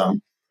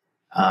Capitalism,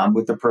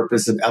 with the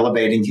purpose of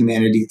elevating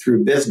humanity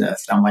through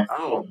business. And I'm like,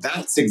 oh,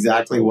 that's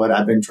exactly what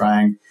I've been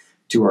trying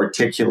to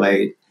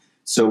articulate.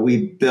 So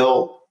we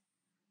built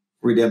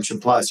Redemption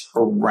Plus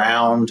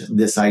around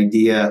this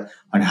idea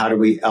on how do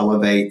we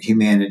elevate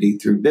humanity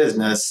through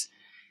business.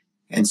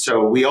 And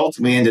so we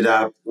ultimately ended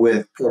up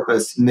with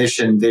purpose,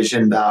 mission,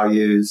 vision,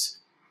 values,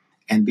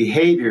 and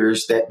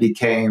behaviors that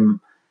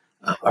became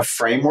a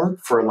framework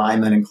for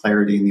alignment and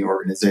clarity in the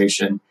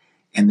organization.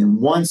 And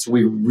then once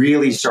we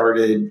really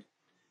started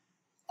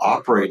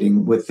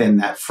operating within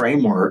that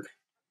framework,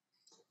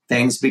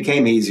 things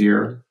became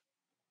easier.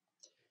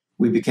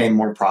 We became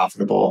more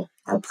profitable.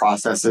 Our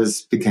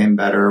processes became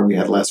better. We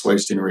had less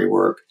waste and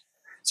rework.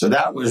 So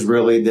that was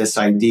really this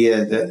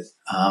idea that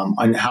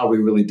on how we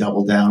really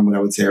doubled down, what I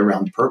would say,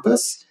 around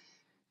purpose.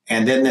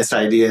 And then this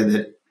idea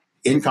that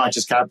in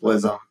conscious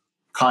capitalism,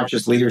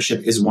 conscious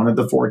leadership is one of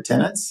the four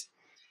tenets.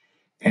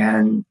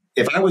 And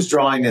if I was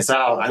drawing this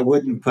out, I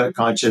wouldn't put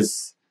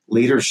conscious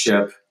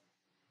leadership,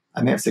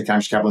 I may have said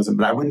conscious capitalism,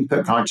 but I wouldn't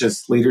put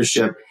conscious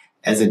leadership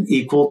as an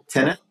equal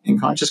tenet in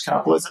conscious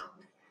capitalism.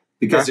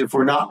 Because if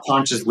we're not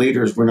conscious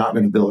leaders, we're not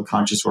going to build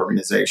conscious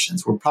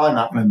organizations. We're probably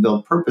not going to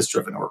build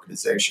purpose-driven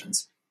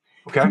organizations.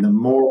 Okay. And the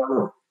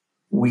more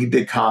we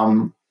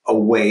become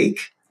awake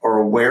or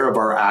aware of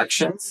our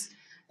actions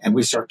and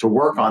we start to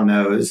work on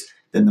those,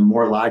 then the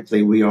more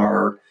likely we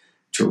are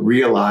to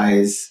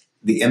realize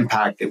the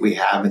impact that we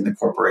have in the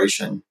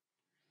corporation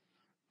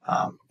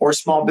or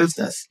small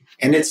business.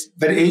 And it's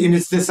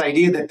this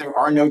idea that there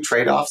are no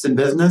trade-offs in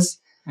business,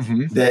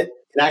 that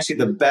actually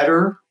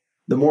the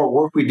more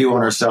work we do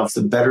on ourselves,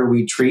 the better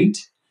we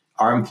treat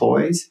our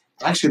employees,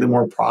 actually the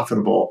more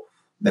profitable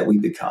that we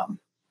become.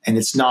 And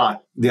it's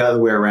not the other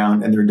way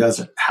around, and there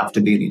doesn't have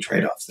to be any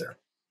trade-offs there.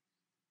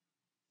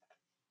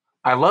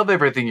 I love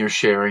everything you're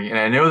sharing. And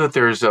I know that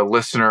there's a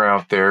listener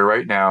out there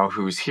right now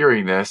who's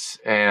hearing this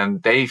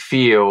and they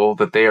feel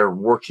that they are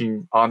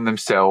working on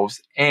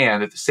themselves.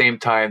 And at the same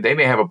time, they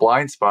may have a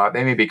blind spot.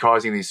 They may be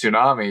causing these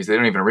tsunamis they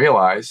don't even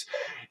realize.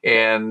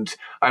 And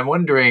I'm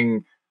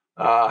wondering,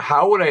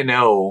 how would I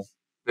know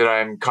that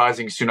I'm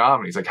causing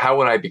tsunamis? Like, how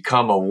would I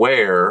become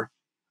aware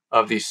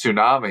of these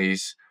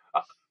tsunamis?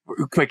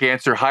 Quick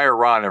answer, hire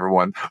Ron,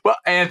 everyone. But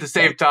and at the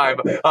same time,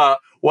 how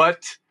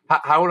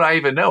would I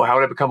even know? How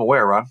would I become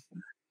aware, Ron?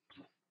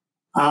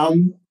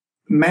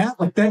 Matt,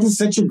 that is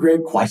such a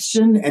great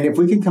question. And if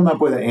we can come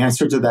up with an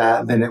answer to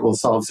that, then it will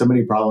solve so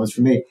many problems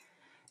for me.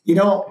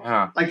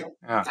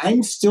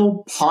 I'm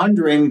still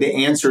pondering the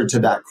answer to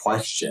that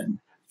question.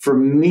 For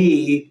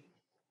me,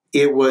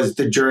 it was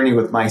the journey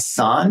with my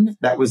son.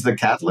 That was the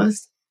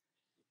catalyst.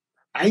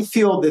 I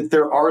feel that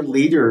there are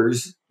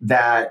leaders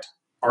that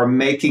are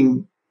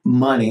making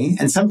money,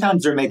 and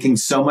sometimes they're making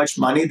so much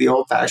money the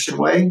old-fashioned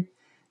way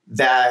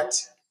that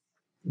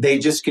they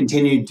just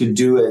continue to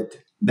do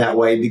it that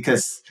way,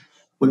 because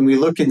when we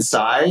look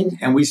inside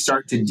and we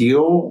start to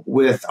deal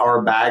with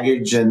our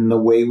baggage and the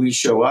way we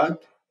show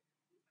up,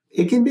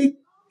 it can be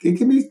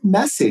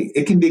messy.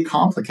 It can be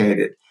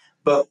complicated.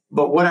 But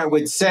what I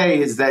would say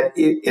is that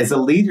as a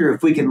leader,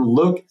 if we can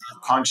look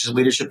at conscious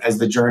leadership as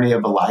the journey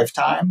of a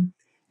lifetime,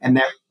 and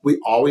that we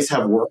always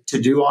have work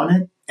to do on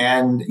it.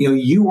 And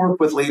you work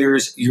with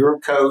leaders, you're a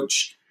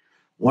coach.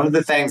 One of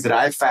the things that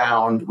I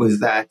found was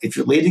that if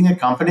you're leading a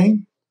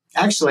company,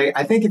 actually,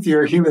 I think if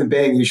you're a human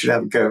being, you should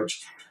have a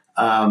coach.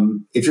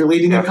 If you're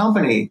leading a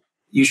company,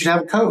 you should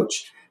have a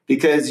coach,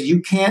 because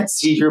you can't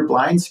see your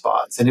blind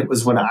spots. And it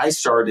was when I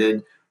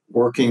started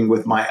working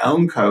with my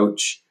own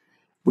coach,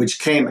 which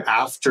came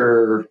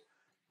after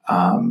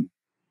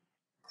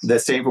the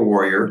Save a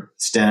Warrior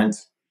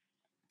stint.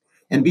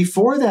 And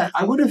before that,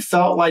 I would have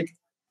felt like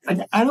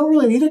I don't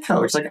really need a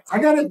coach. Like, I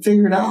got it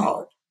figured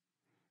out.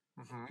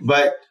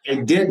 But I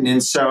didn't.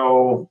 And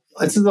so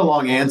this is a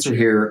long answer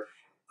here.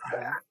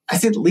 I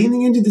said,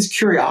 leaning into this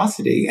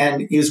curiosity,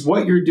 and is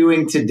what you're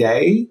doing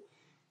today,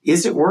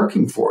 is it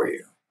working for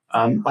you?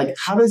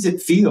 How does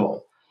it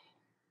feel?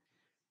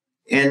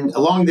 And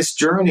along this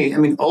journey,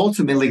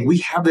 ultimately, we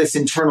have this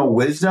internal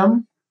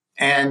wisdom.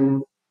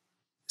 And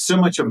so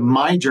much of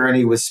my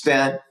journey was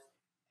spent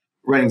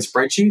running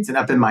spreadsheets and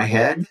up in my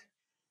head.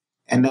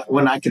 And that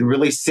when I can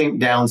really sink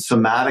down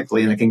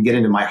somatically and I can get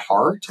into my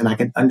heart and I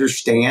can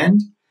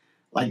understand,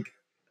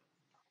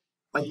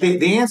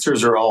 the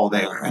answers are all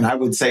there. And I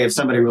would say if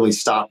somebody really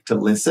stopped to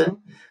listen,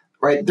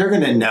 right, they're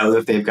going to know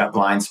if they've got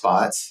blind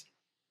spots.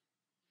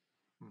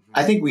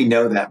 I think we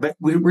know that, but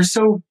there's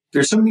so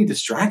many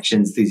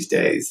distractions these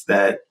days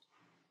that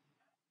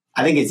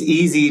I think it's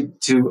easy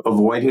to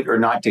avoid it or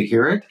not to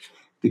hear it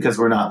because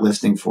we're not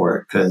listening for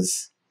it,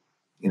 because,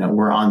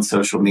 we're on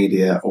social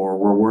media or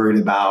we're worried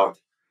about,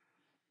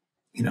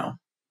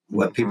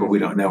 what people we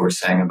don't know are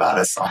saying about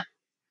us on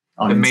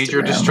the Instagram.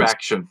 Major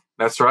distraction.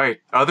 That's right.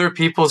 Other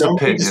people's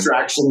opinion.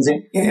 Distractions.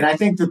 And I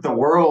think that the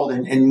world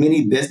and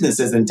many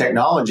businesses and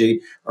technology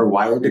are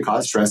wired to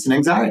cause stress and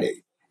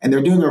anxiety. And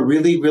they're doing a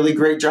really, really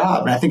great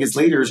job. And I think as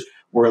leaders,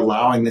 we're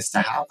allowing this to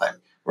happen.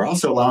 We're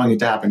also allowing it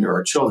to happen to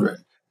our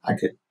children. I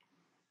could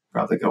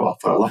probably go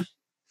off on a lot.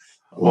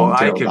 Well,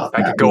 I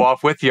could go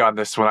off with you on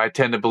this one. I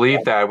tend to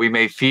believe that we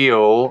may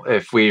feel,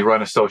 if we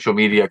run a social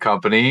media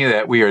company,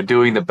 that we are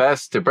doing the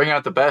best to bring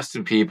out the best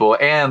in people.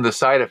 And the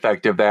side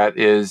effect of that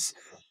is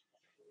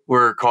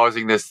we're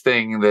causing this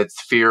thing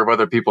that's fear of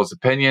other people's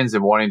opinions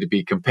and wanting to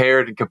be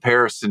compared. And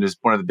comparison is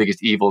one of the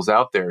biggest evils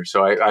out there.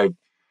 So I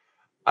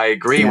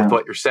agree with Yeah.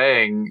 what you're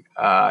saying.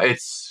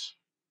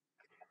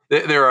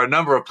 There are a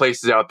number of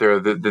places out there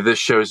that this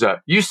shows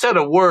up. You said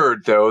a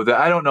word, though, that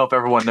I don't know if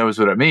everyone knows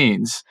what it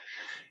means.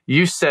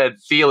 You said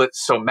feel it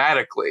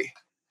somatically.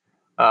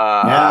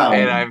 Yeah.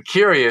 And I'm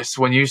curious,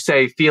 when you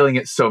say feeling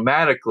it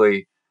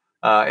somatically,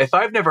 if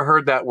I've never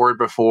heard that word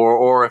before,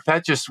 or if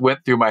that just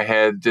went through my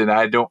head and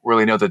I don't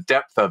really know the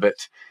depth of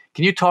it,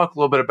 can you talk a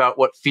little bit about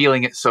what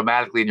feeling it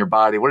somatically in your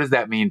body? What does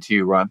that mean to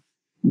you, Ron?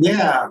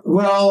 Yeah.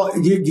 Well,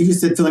 you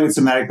just said feeling it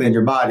somatically in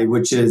your body,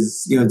 which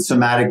is,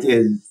 somatic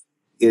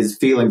is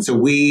feeling. So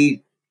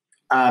we,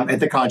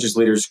 at the Conscious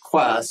Leaders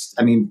Quest,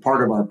 I mean,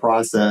 part of our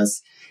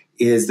process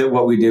is that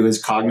what we do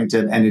is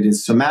cognitive and it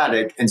is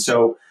somatic. And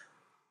so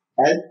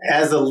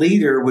as a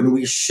leader, when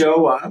we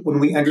show up, when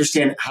we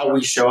understand how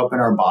we show up in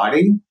our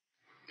body,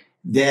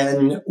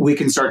 then we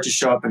can start to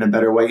show up in a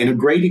better way. And a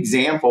great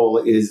example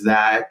is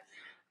that,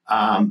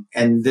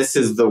 and this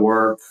is the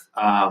work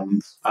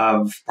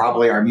of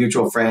probably our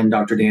mutual friend,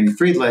 Dr. Danny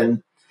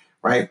Friedland,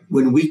 right?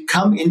 When we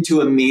come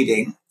into a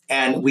meeting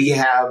and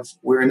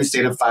we're in a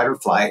state of fight or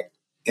flight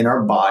in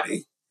our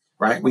body,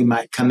 right? We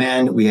might come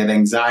in, we have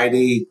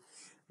anxiety,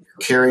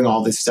 carrying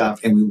all this stuff,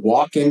 and we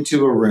walk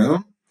into a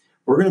room,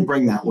 we're going to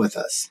bring that with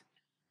us.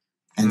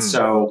 And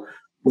so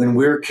when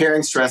we're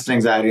carrying stress and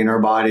anxiety in our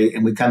body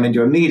and we come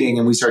into a meeting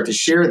and we start to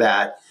share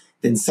that,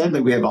 then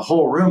suddenly we have a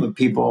whole room of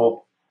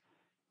people,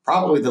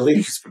 probably the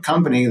leaders of a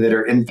company, that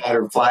are in fight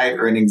or flight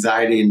or in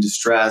anxiety and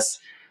distress.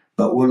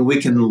 But when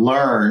we can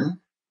learn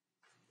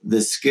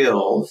the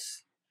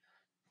skills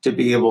to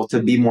be able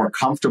to be more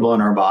comfortable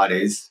in our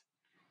bodies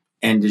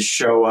and to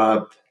show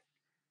up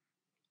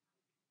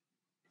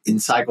in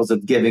cycles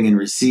of giving and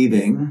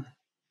receiving,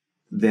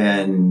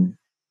 then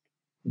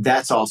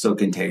that's also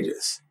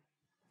contagious.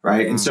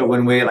 Right. And so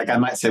when we, like I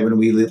might say, when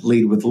we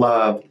lead with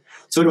love.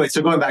 So anyway,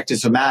 so going back to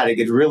somatic,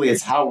 it really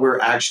is how we're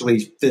actually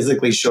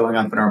physically showing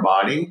up in our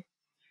body.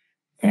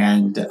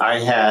 And I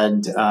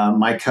had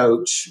my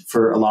coach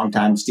for a long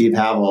time, Steve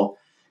Havel,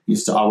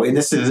 used to always, and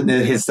this isn't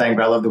his thing,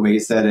 but I love the way he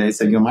said it. He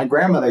said, my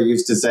grandmother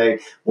used to say,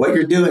 what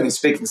you're doing is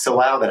speaking so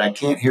loud that I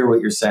can't hear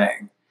what you're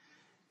saying.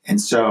 And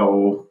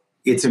so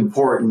it's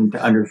important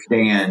to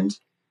understand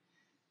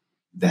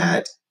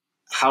that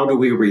how do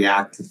we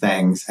react to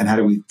things and how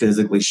do we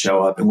physically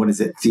show up and what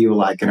does it feel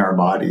like in our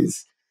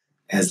bodies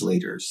as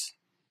leaders?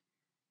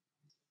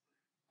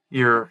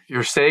 You're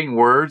saying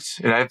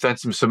words, and I've done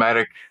some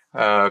somatic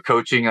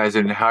coaching, as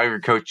in how your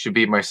coach should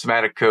be my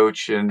somatic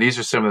coach. And these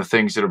are some of the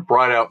things that have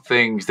brought out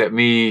things that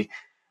me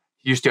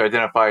used to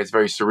identify as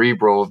very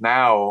cerebral.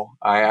 Now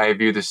I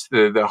view this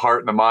the heart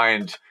and the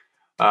mind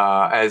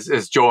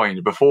as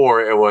joined.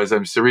 Before it was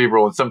I'm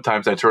cerebral, and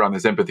sometimes I turn on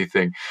this empathy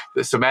thing.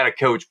 The somatic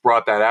coach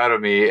brought that out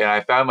of me, and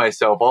I found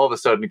myself all of a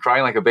sudden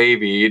crying like a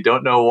baby,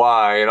 don't know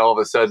why, and all of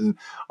a sudden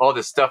all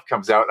this stuff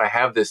comes out, and I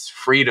have this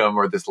freedom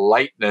or this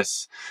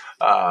lightness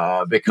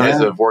because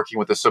of working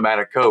with a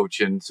somatic coach.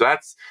 And so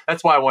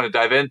that's why I want to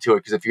dive into it,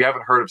 because if you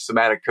haven't heard of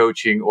somatic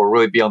coaching or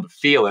really be able to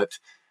feel it,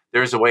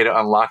 there's a way to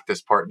unlock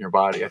this part in your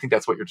body. I think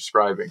that's what you're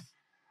describing.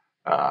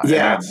 And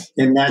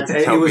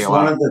it was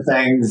one of the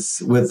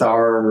things with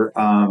our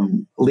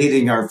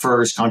leading our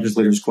first Conscious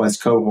Leaders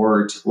Quest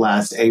cohort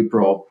last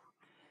April,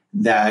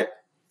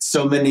 that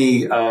so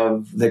many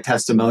of the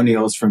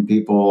testimonials from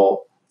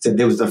people said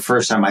it was the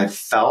first time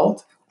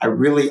I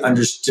really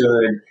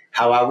understood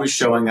how I was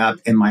showing up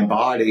in my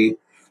body.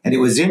 And it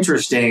was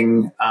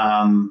interesting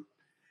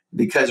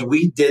because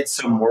we did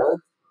some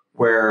work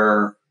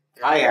where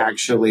I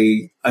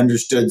actually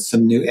understood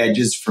some new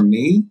edges for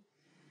me.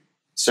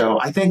 So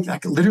I think,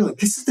 like, literally,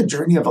 this is the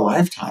journey of a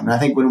lifetime. And I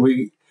think when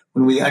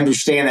we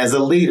understand as a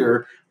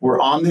leader, we're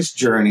on this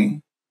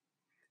journey,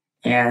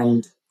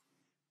 and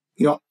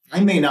I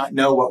may not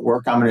know what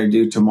work I'm going to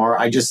do tomorrow.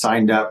 I just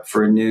signed up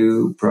for a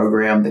new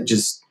program that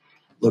just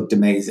looked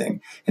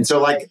amazing, and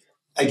so like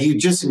you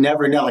just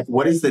never know, like,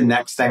 what is the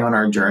next thing on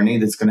our journey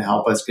that's going to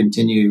help us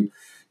continue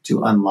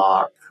to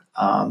unlock,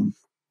 to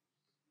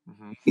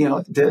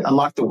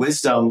unlock the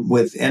wisdom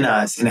within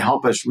us and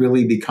help us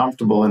really be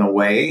comfortable in a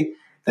way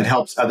that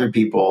helps other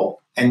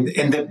people. And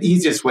the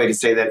easiest way to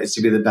say that is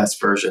to be the best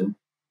version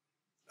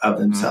of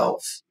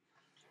themselves.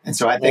 And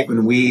so I think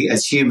when we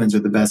as humans are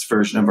the best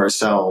version of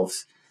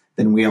ourselves,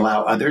 then we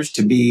allow others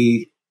to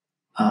be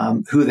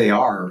who they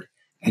are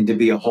and to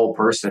be a whole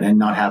person and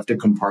not have to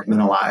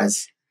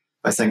compartmentalize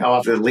by saying, oh, I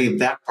have to leave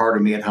that part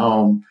of me at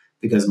home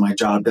because my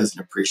job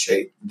doesn't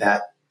appreciate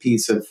that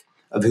piece of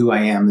who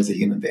I am as a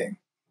human being.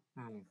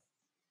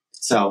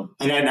 So,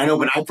 and I know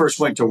when I first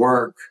went to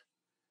work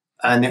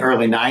in the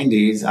early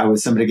 90s,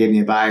 somebody gave me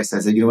advice. I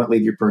said, you know what,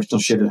 leave your personal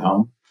shit at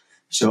home,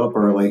 show up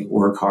early,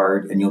 work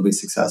hard, and you'll be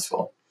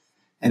successful.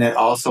 And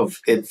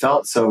it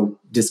felt so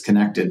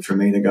disconnected for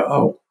me to go,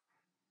 oh,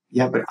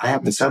 yeah, but I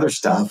have this other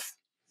stuff,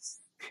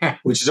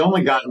 which it's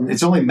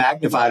only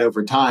magnified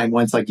over time.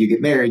 Once, like, you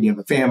get married, and you have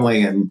a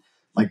family, and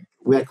like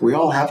we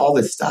all have all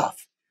this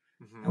stuff.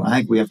 And I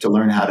think we have to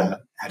learn how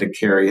how to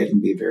carry it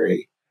and be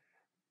very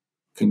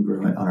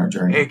congruent on our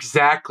journey.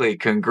 Exactly.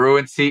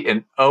 Congruency,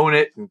 and own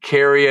it and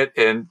carry it,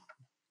 and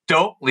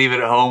don't leave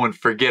it at home and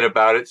forget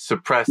about it,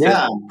 suppress it,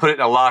 put it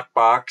in a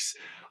lockbox,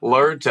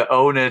 learn to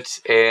own it,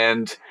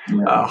 and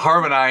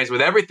harmonize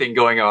with everything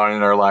going on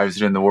in our lives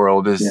and in the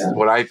world is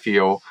what I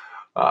feel.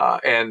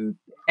 And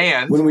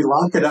when we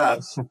lock it up,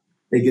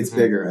 it gets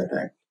bigger, I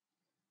think.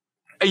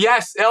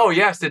 Yes. Oh,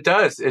 yes, it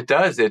does. It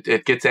does.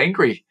 It gets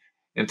angry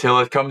until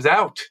it comes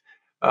out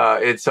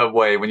in some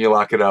way when you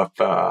lock it up.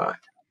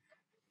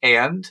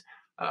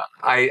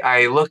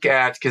 I look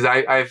at, because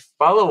I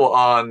follow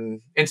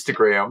on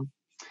Instagram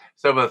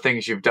some of the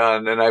things you've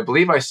done, and I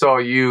believe I saw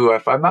you,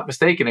 if I'm not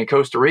mistaken, in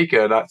Costa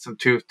Rica not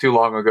too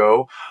long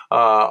ago,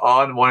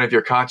 on one of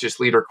your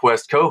Conscious Leader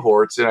Quest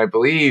cohorts. And I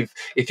believe,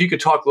 if you could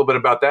talk a little bit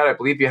about that, I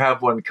believe you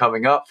have one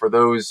coming up for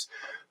those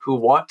who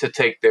want to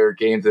take their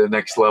game to the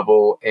next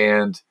level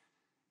and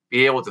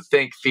be able to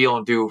think, feel,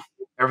 and do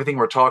everything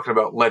we're talking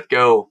about. Let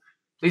go.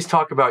 Please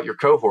talk about your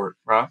cohort,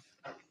 Ron.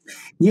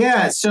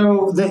 Yeah,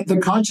 so the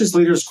Conscious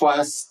Leaders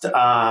Quest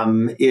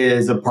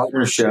is a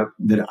partnership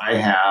that I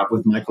have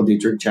with Michael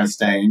Dietrich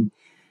Chastain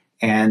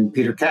and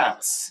Peter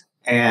Katz.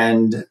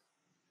 And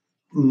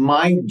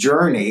my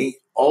journey,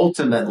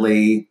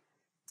 ultimately,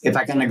 if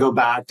I kind of go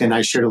back and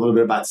I shared a little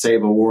bit about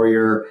Save a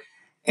Warrior,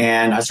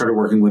 and I started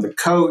working with a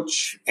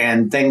coach,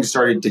 and things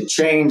started to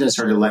change. I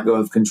started to let go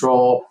of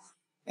control.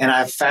 And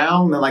I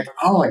found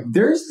that,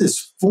 there's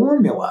this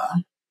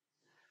formula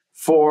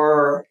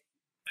for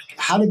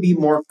how to be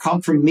more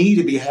for me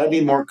to be how to be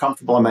more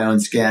comfortable in my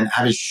own skin,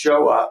 how to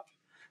show up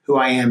who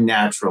I am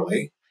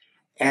naturally,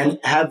 and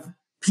have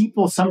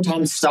people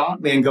sometimes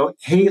stop me and go,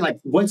 "Hey,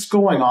 what's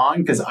going on?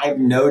 Because I've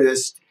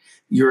noticed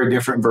you're a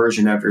different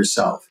version of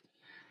yourself."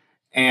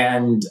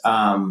 And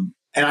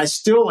I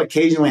still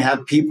occasionally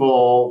have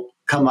people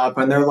come up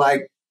and they're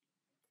like,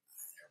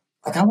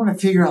 I want to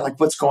figure out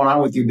what's going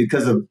on with you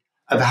because of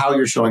how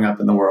you're showing up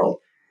in the world.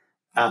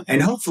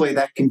 And hopefully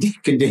that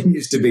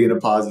continues to be in a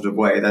positive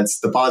way. That's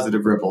the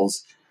positive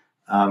ripples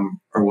are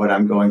what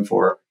I'm going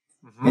for.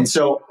 Mm-hmm. And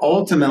so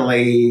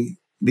ultimately,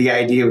 the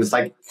idea was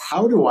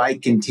how do I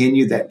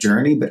continue that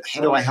journey, but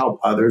how do I help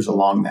others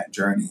along that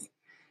journey?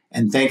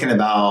 And thinking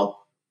about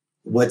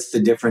what's the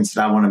difference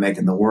that I want to make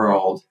in the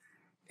world.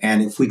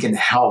 And if we can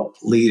help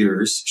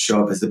leaders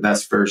show up as the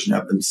best version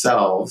of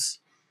themselves,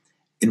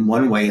 in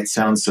one way it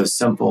sounds so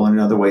simple, in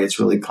another way it's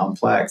really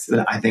complex,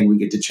 that I think we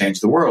get to change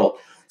the world.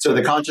 So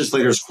the Conscious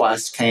Leaders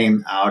Quest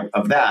came out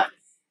of that.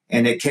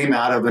 And it came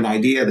out of an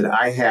idea that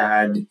I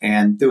had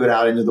and threw it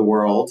out into the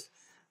world.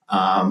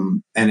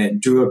 And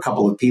it drew a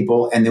couple of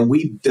people. And then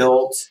we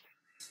built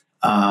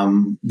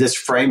this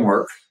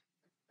framework,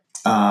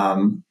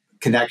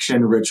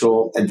 connection,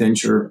 ritual,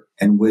 adventure,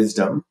 and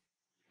wisdom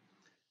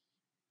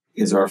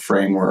is our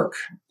framework.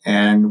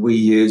 And we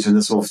use, and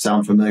this will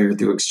sound familiar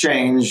through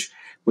Exchange,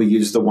 we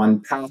use the one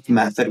path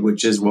method,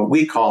 which is what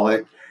we call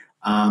it.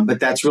 But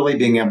that's really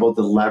being able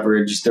to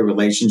leverage the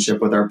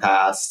relationship with our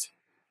past,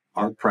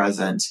 our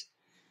present,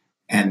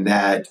 and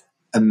that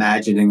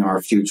imagining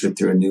our future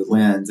through a new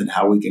lens and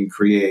how we can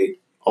create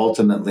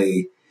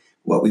ultimately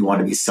what we want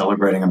to be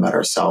celebrating about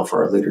ourselves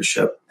or our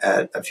leadership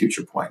at a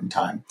future point in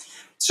time.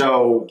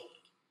 So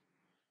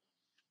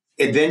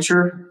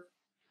adventure,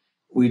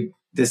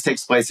 this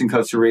takes place in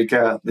Costa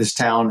Rica. This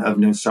town of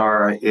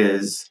Nosara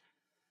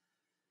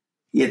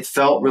it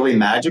felt really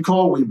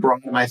magical.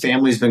 My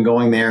family's been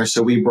going there.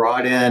 So we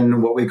brought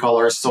in what we call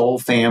our soul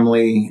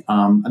family,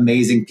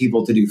 amazing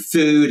people to do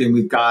food. And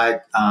we've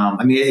got,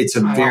 it's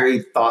a very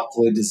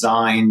thoughtfully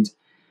designed,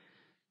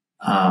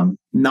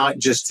 not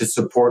just to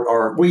support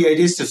it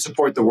is to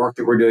support the work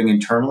that we're doing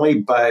internally,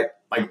 but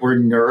we're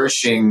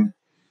nourishing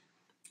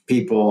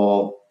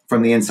people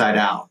from the inside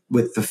out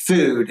with the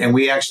food. And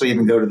we actually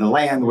even go to the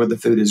land where the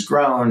food is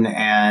grown,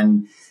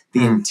 and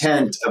the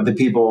intent of the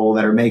people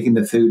that are making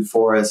the food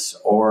for us,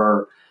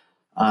 or,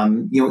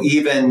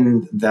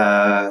 even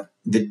the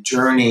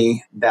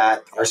journey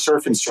that our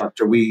surf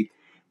instructor, we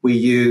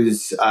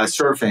use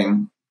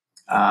surfing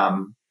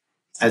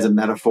as a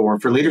metaphor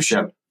for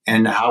leadership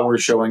and how we're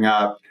showing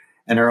up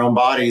in our own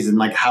bodies,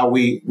 and how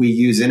we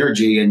use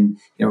energy, and,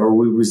 are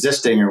we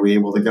resisting? Are we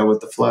able to go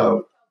with the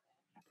flow?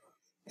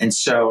 And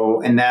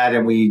so,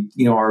 and we,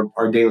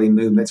 our daily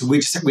movements,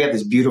 we have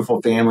this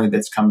beautiful family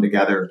that's come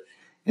together.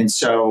 And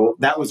so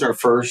that was our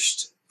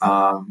first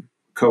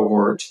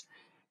cohort.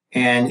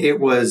 And it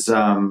was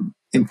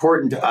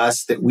important to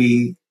us that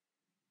we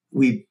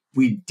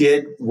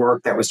did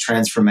work that was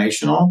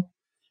transformational.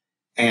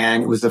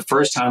 And it was the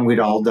first time we'd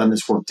all done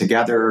this work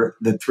together.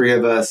 The three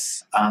of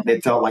us,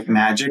 it felt like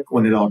magic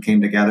when it all came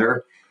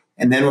together.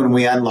 And then when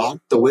we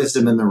unlocked the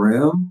wisdom in the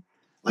room,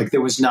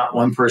 there was not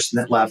one person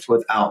that left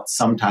without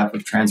some type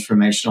of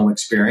transformational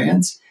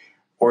experience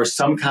or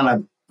some kind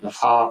of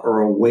aha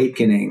or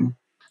awakening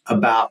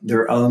about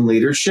their own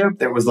leadership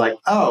that was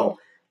oh,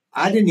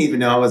 I didn't even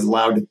know I was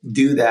allowed to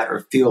do that or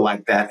feel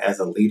like that as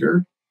a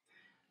leader.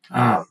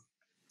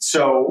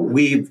 So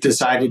we've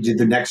decided to do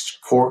the next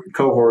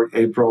cohort,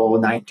 April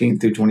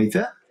 19th through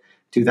 25th.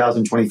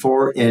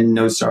 2024 in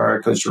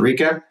Nosara, Costa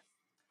Rica.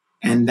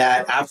 And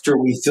that after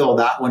we fill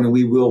that one,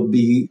 we will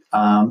be,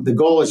 the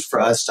goal is for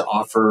us to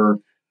offer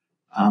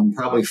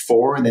probably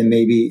 4 and then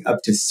maybe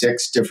up to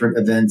 6 different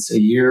events a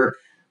year.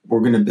 We're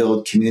going to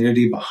build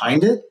community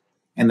behind it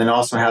and then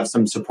also have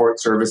some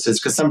support services.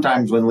 Because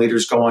sometimes when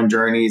leaders go on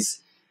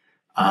journeys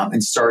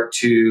and start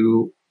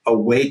to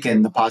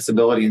awaken the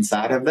possibility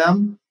inside of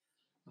them,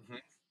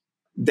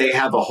 they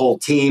have a whole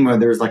team or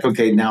there's like,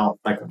 okay, now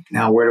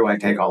where do I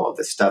take all of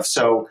this stuff?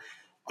 So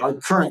our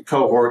current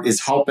cohort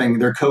is helping,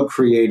 they're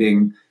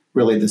co-creating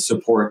really the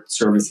support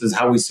services,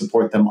 how we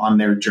support them on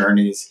their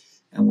journeys.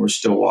 And we're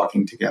still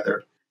walking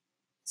together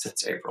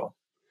since April.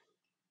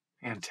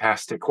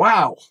 Fantastic.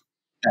 Wow.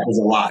 That was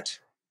a lot.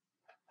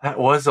 That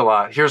was a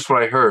lot. Here's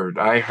what I heard.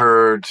 I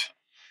heard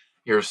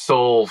your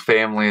soul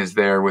family is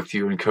there with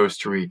you in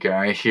Costa Rica.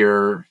 I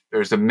hear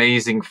there's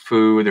amazing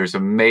food. There's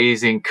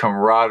amazing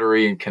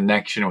camaraderie and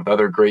connection with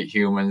other great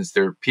humans.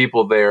 There are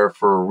people there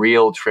for a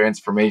real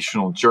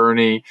transformational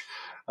journey.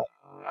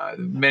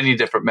 Many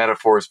different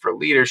metaphors for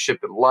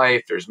leadership in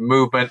life. There's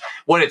movement.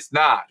 What it's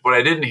not, what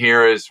I didn't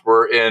hear is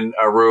we're in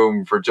a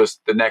room for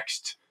just the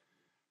next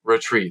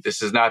retreat.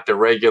 This is not the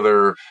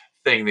regular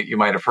thing that you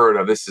might have heard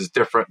of. This is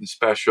different and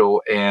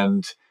special.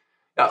 And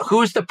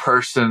who's the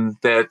person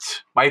that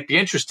might be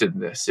interested in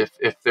this?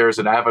 If there's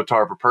an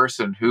avatar of a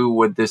person, who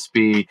would this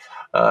be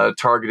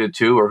targeted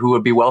to, or who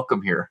would be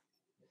welcome here?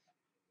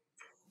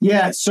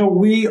 Yeah, so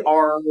we're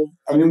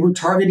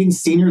targeting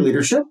senior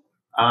leadership.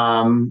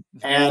 And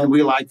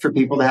we like for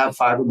people to have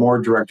 5 or more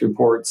direct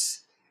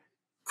reports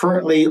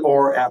currently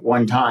or at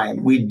one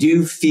time. We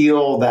do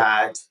feel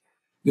that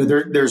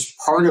there's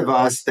part of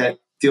us that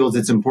feels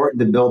it's important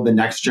to build the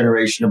next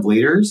generation of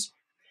leaders,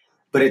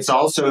 but it's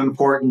also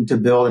important to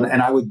build,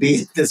 and I would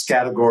be in this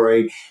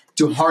category,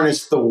 to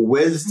harness the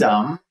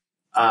wisdom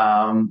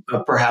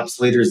of perhaps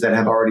leaders that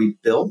have already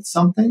built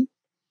something.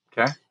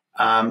 Okay.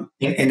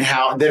 And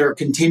how that are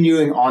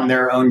continuing on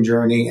their own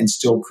journey and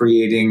still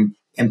creating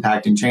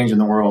impact and change in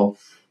the world.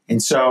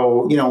 And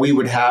so, we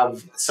would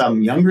have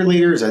some younger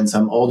leaders and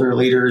some older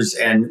leaders,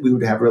 and we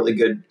would have really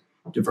good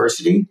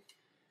diversity.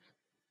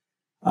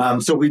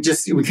 So we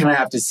kind of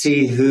have to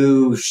see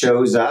who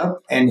shows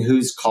up and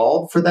who's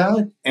called for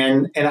that.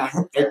 And I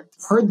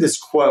heard this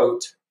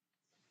quote,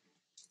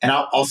 and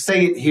I'll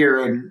say it here,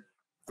 and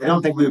I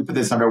don't think we would put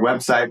this on our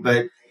website,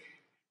 but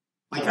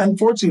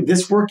unfortunately,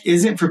 this work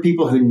isn't for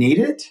people who need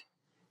it.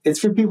 It's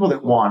for people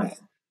that want it.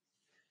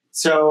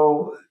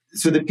 So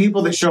the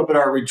people that show up at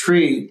our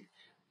retreat,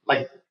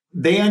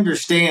 they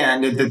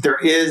understand that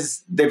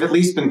they've at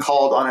least been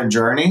called on a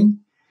journey.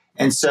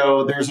 And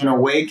so there's an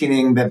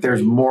awakening that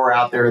there's more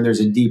out there and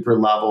there's a deeper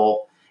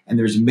level. And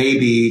there's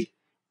maybe,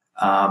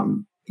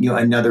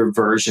 another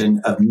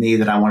version of me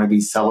that I want to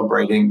be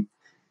celebrating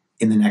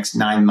in the next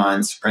 9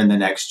 months or in the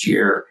next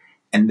year.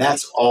 And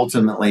that's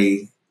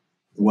ultimately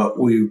what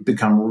we've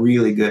become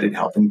really good at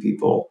helping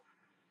people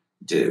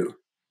do.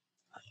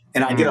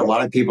 And I get a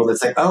lot of people that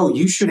say, oh,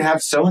 you should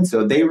have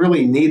so-and-so. They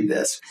really need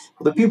this.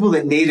 Well, the people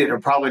that need it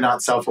are probably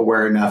not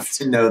self-aware enough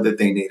to know that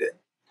they need it.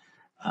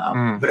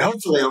 But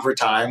hopefully over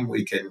time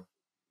we can,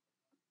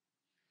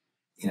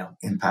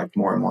 impact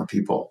more and more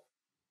people.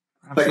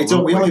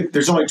 Absolutely. But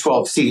there's only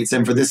 12 seats.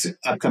 And for this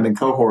upcoming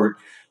cohort,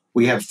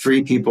 we have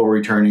 3 people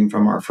returning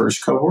from our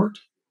first cohort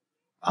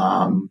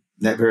that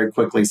very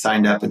quickly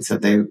signed up and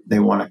said they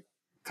want to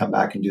come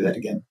back and do that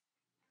again.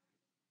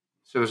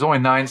 So there's only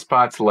 9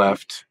 spots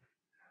left.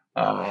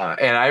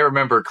 And I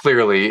remember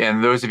clearly,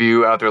 and those of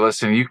you out there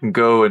listening, you can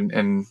go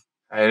and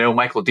I know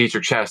Michael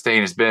Dietrich Chastain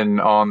has been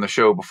on the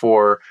show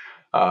before.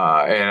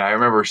 And I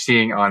remember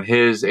seeing on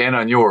his and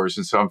on yours,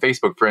 and so I'm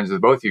Facebook friends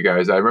with both you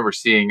guys. I remember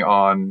seeing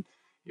on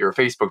your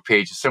Facebook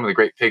page some of the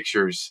great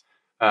pictures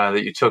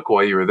that you took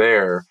while you were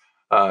there.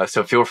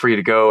 So feel free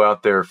to go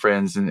out there,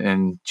 friends,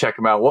 and check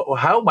them out.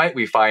 How might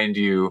we find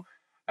you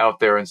out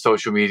there in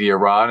social media,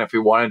 Ron, if we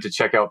wanted to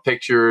check out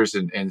pictures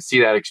and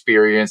see that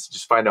experience,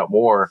 just find out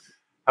more?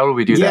 How do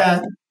we do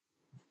that?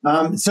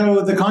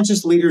 So the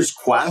Conscious Leaders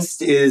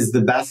Quest is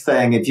the best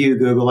thing. If you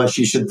Google us,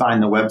 you should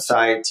find the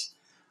website.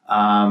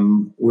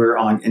 We're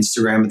on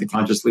Instagram at the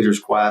Conscious Leaders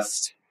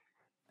Quest.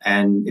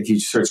 And if you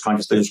search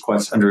Conscious Leaders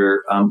Quest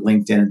under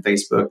LinkedIn and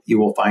Facebook, you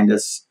will find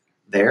us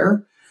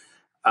there.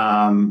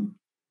 And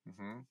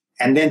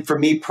then for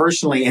me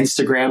personally,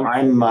 Instagram,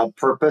 I'm a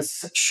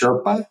Purpose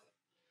Sherpa.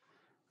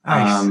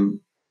 Nice.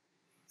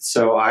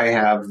 So I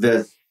have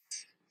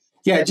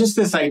just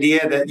this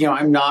idea that,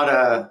 I'm not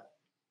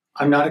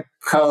a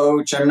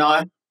coach. I'm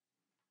not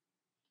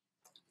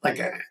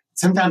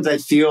sometimes I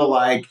feel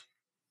like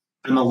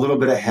I'm a little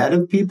bit ahead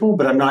of people,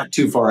 but I'm not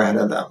too far ahead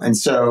of them. And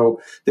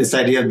so this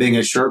idea of being a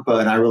Sherpa,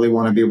 and I really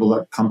want to be able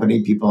to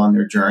accompany people on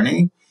their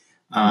journey.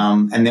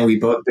 And then we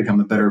both become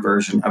a better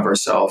version of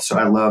ourselves. So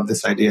I love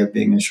this idea of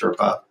being a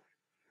Sherpa.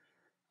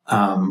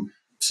 And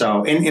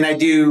I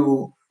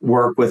do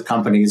work with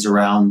companies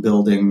around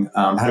building,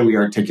 how do we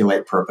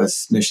articulate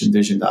purpose, mission,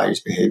 vision, values,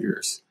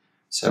 behaviors.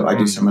 So I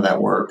do some of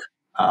that work.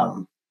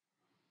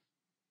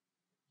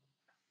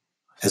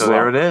 as So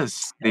there it well.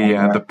 is, And, the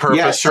yeah,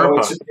 Purpose so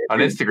Sherpa on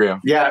Instagram.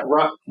 yeah,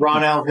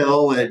 Ron L.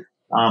 Hill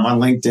on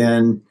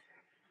LinkedIn,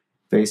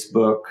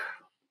 Facebook.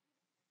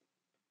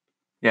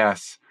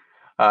 Yes.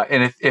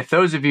 And if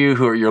those of you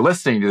you're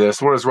listening to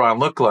this, what does Ron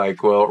look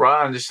like? Well,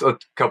 Ron, just a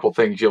couple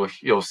things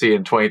you'll see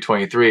in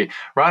 2023.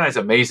 Ron has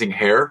amazing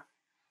hair,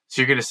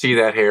 so you're going to see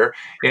that hair.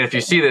 And if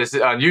you see this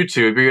on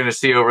YouTube, you're going to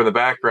see over in the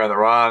background that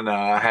Ron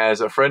has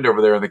a friend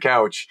over there on the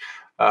couch.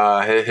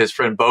 His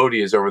friend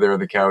Bodie is over there on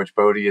the couch.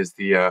 Bodie is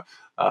the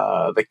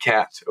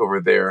cat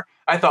over there.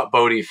 I thought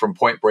Bodie from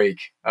Point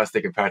Break. I was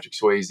thinking Patrick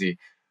Swayze,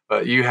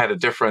 but you had a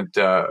different.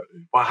 Well,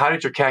 how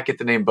did your cat get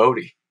the name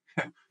Bodie?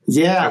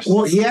 Yeah,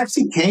 well, he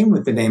actually came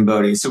with the name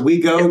Bodhi. So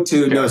we go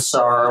to Okay.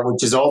 Nosar,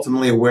 which is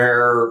ultimately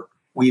where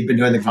we've been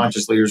doing the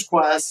Conscious Leaders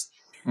Quest.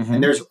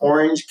 And there's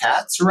orange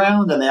cats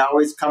around, and they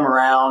always come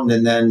around.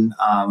 And then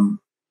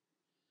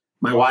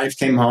my wife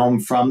came home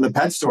from the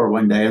pet store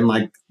one day, and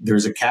like,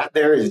 there's a cat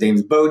there. His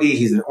name's Bodhi.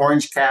 He's an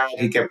orange cat.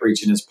 He kept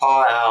reaching his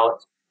paw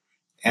out.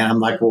 And I'm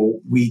like, well,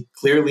 we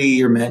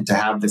clearly are meant to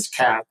have this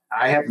cat.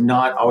 I have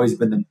not always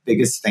been the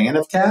biggest fan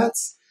of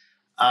cats.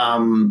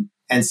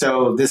 And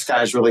so this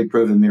guy's really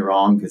proven me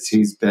wrong, because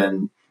he's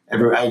been,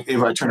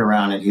 if I turn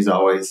around and he's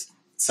always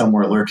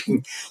somewhere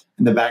lurking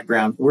in the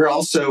background. We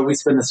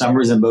spend the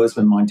summers in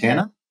Bozeman,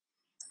 Montana.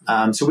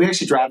 So we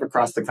actually drive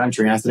across the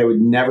country. And I said I would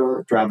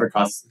never drive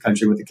across the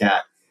country with a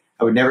cat.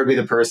 I would never be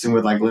the person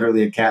with like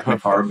literally a cat in the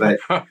car.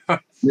 But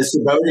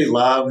Mr. Bodie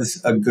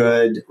loves a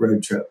good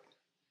road trip.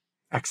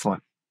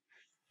 Excellent.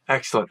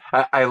 Excellent.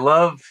 I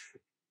love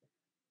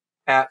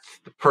at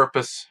the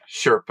Purpose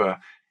Sherpa,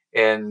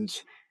 and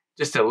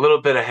just a little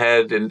bit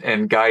ahead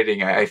and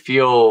guiding. I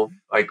feel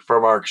like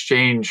from our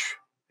exchange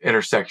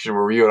intersection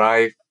where you and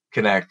I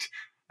connect,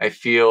 I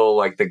feel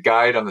like the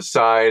guide on the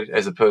side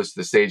as opposed to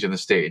the sage on the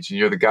stage. And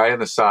you're the guy on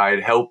the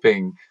side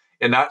helping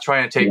and not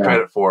trying to take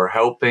credit for,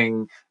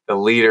 helping the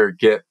leader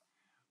get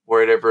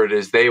wherever it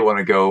is they want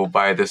to go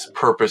by this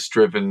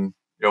purpose-driven,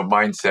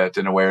 mindset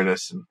and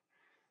awareness. And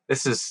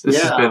this has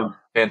been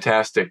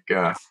fantastic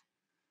to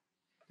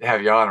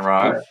have you on,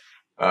 Ron.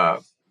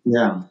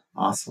 Yeah,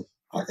 awesome.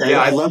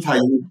 I love how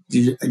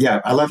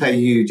I love how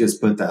you just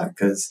put that,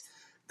 because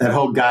that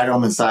whole guide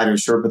on the side or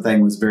Sherpa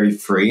thing was very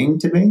freeing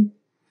to me.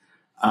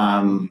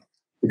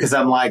 Because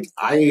I'm like,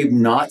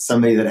 I'm not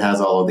somebody that has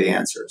all of the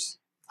answers.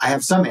 I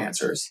have some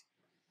answers,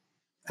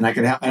 and I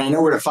can help, and I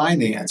know where to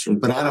find the answers,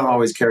 but I don't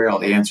always carry all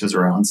the answers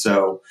around.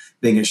 So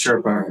being a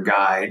Sherpa or a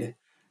guide,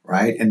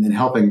 right, and then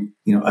helping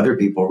other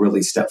people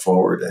really step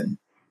forward and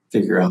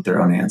figure out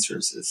their own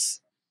answers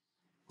is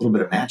a little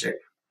bit of magic.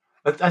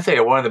 I tell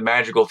you, one of the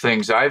magical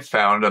things I've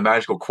found, a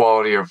magical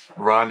quality of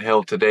Ron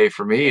Hill today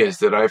for me, is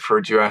that I've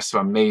heard you ask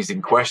some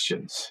amazing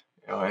questions.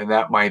 And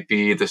that might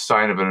be the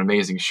sign of an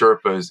amazing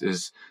Sherpa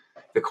is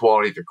the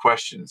quality of your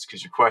questions,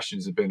 because your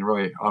questions have been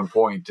really on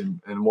point.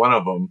 And one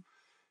of them,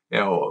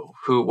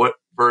 what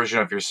version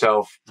of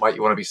yourself might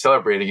you want to be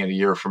celebrating in a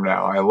year from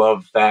now? I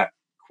love that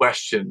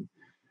question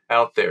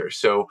out there.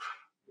 So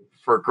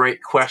for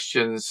great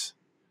questions,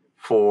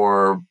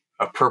 for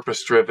a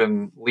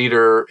purpose-driven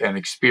leader and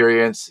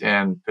experience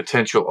and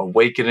potential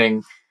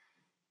awakening,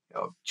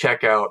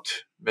 check out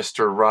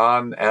Mr.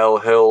 Ron L.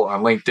 Hill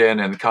on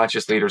LinkedIn and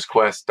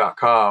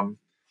consciousleadersquest.com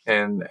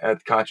and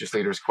at Conscious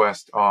Leaders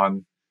Quest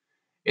on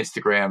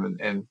Instagram.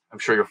 And I'm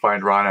sure you'll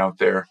find Ron out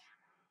there.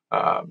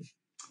 Ron,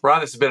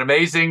 this has been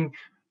amazing.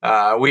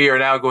 We are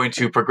now going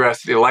to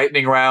progress to the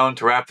lightning round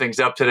to wrap things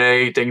up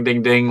today. Ding,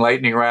 ding, ding,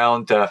 lightning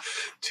round.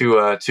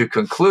 To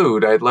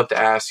conclude, I'd love to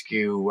ask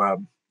you,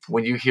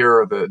 when you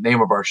hear the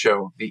name of our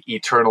show, The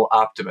Eternal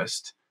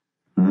Optimist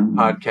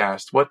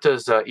podcast, what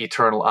does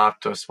Eternal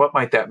Optimist, what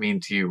might that mean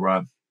to you,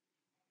 Ron?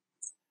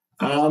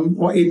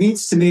 Well, it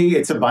means to me,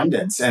 it's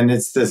abundance. And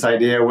it's this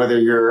idea,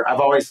 I've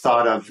always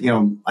thought of,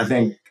 I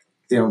think,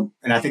 and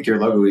I think your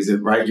logo is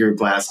it, right? Your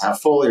glass half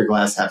full, your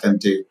glass half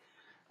empty.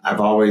 I've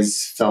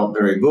always felt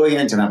very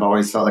buoyant, and I've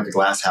always felt like a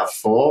glass half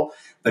full.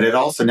 But it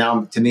also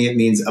now, to me, it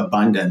means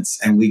abundance.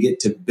 And we get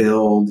to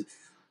build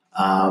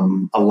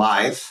a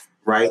life,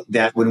 right?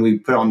 That when we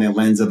put on the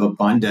lens of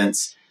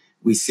abundance,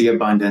 we see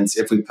abundance.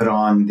 If we put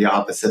on the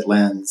opposite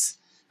lens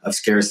of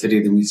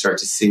scarcity, then we start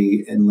to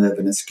see and live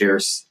in a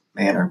scarce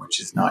manner, which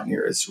is not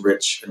near as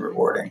rich and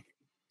rewarding.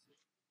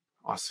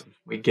 Awesome.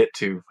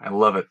 I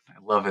love it. I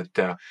love it.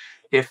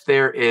 If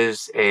there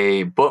is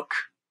a book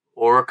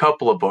or a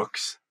couple of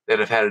books that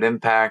have had an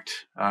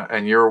impact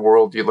in your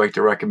world you'd like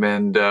to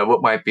recommend,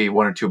 what might be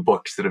one or two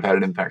books that have had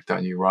an impact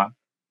on you, Ron?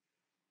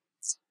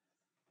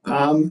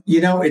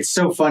 It's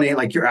so funny.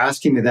 Like, you're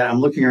asking me that.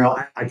 I'm looking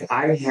around.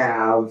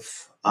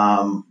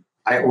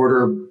 I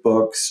order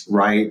books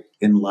right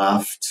and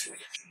left.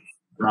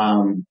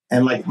 And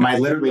like my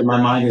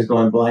mind is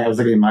going blank. I was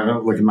looking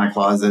in my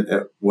closet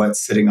at what's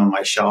sitting on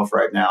my shelf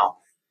right now.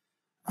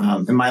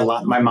 And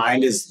my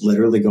mind is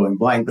literally going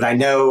blank, but I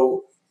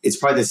know it's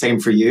probably the same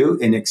for you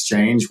in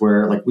exchange,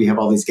 where like we have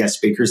all these guest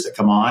speakers that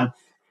come on,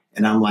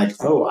 and I'm like,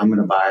 oh, I'm going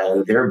to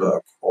buy their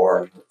book,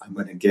 or I'm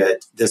going to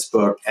get this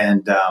book.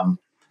 And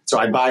so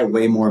I buy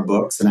way more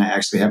books than I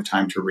actually have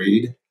time to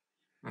read.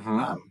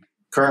 Hmm.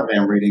 Currently,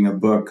 I'm reading a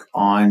book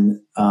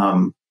on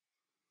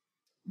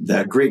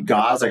the Greek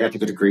gods. I got to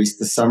go to Greece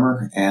this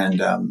summer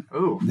and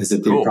Ooh,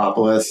 visit the cool.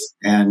 Acropolis,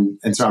 and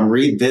so I'm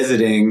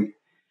revisiting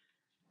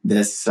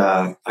this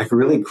like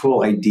really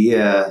cool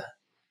idea,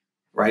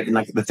 right? And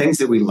like the things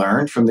that we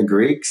learned from the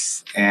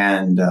Greeks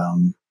and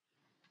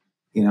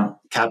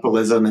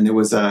capitalism. And there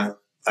was a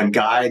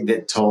guide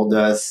that told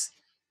us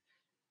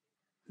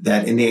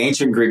that in the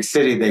ancient Greek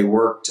city they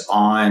worked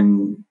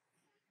on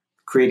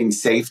creating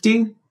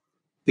safety,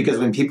 because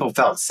when people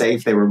felt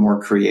safe, they were more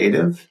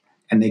creative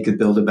and they could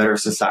build a better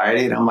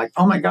society. And I'm like,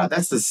 oh my God,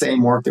 that's the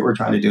same work that we're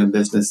trying to do in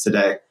business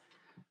today.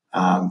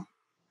 So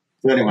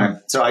anyway,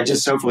 so I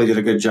just hopefully did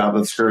a good job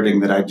of skirting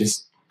that. I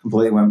just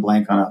completely went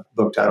blank on a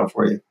book title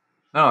for you.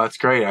 No, that's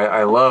great.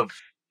 I love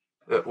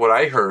what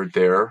I heard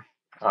there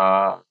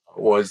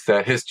was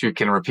that history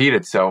can repeat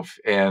itself,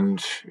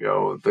 and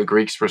the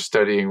Greeks were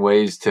studying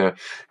ways to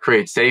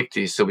create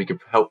safety so we could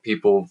help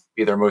people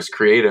be their most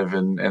creative.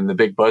 And the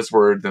big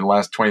buzzword in the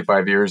last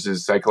 25 years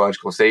is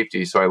psychological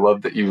safety. So I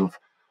love that you've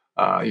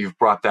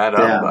brought that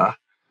up.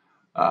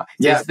 Yeah.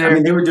 Yeah. Is I mean,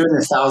 there? they were doing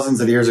this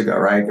thousands of years ago,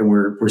 right? And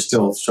we're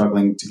still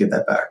struggling to get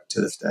that back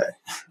to this day.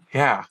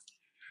 Yeah.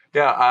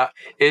 Yeah.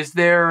 Is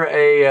there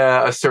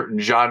a certain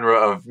genre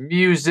of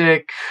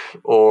music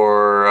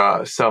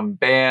or some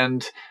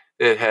band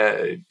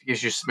that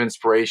gives you some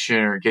inspiration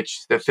or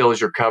that fills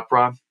your cup,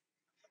 Ron?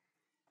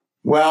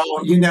 Well,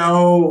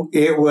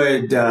 it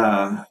would,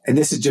 and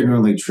this is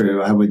genuinely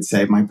true, I would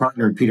say my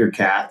partner, Peter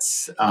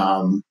Katz.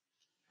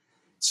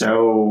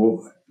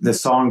 So the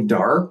song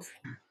Dark,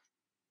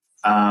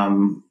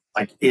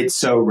 like it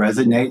so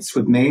resonates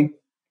with me.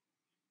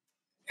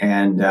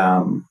 And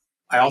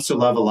I also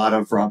love a lot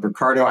of Rob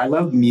Ricardo. I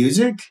love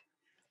music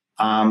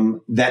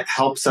that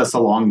helps us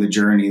along the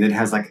journey, that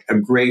has like a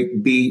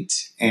great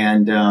beat.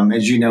 And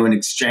as you know, in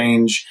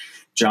Exchange,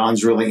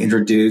 John's really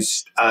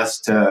introduced us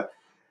to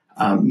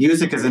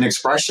music as an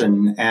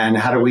expression, and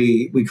how do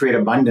we create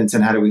abundance,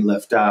 and how do we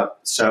lift up.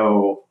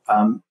 So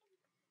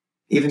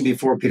even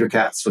before Peter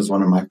Katz was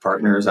one of my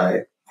partners,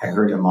 I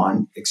heard him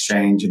on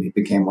Exchange, and he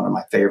became one of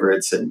my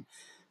favorites. And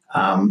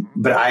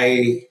but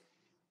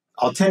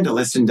I'll tend to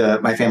listen to,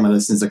 my family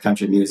listens to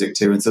country music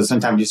too. And so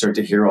sometimes you start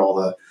to hear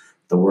all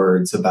the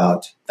words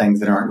about things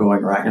that aren't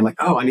going right. And you're like,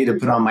 oh, I need to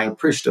put on my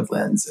appreciative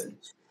lens and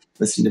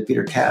listen to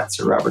Peter Katz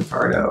or Robert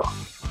Ricardo,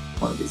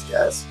 one of these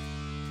guys.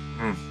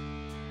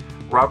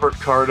 Robert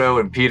Ricardo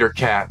and Peter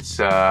Katz.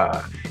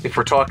 If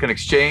we're talking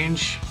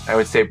Exchange, I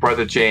would say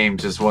Brother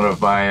James is one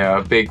of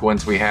my big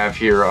ones we have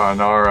here on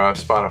our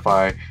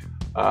Spotify.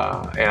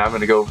 And I'm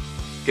going to go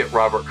get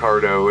Robert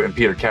Ricardo and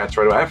Peter Katz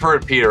right away. I've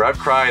heard Peter. I've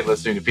cried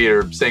listening to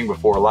Peter sing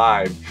before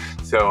live.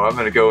 So I'm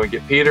going to go and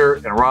get Peter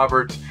and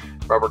Robert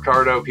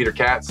Ricardo, Peter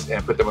Katz,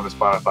 and put them on the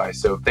Spotify.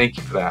 So thank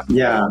you for that.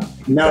 Yeah.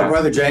 No,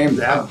 Brother James.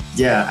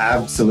 Yeah,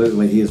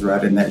 absolutely. He is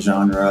right in that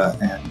genre.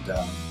 And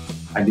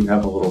I do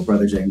have a little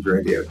Brother James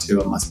radio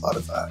too on my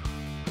Spotify.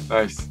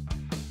 Nice.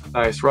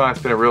 Ron,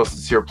 it's been a real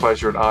sincere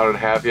pleasure and honor to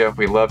have you.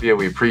 We love you.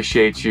 We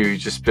appreciate you.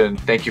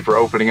 Thank you for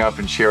opening up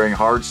and sharing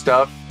hard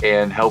stuff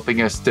and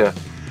helping us to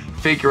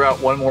figure out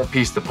one more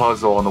piece of the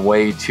puzzle on the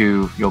way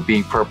to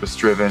being purpose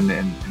driven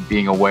and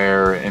being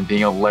aware and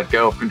being able to let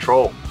go of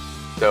control.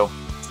 So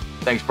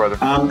thanks, brother.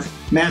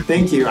 Matt,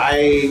 thank you.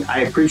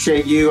 I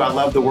appreciate you. I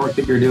love the work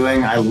that you're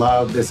doing. I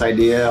love this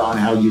idea on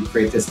how you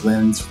create this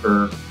lens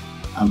for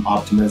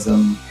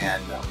optimism,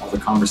 and all the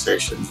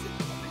conversations that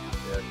you're having out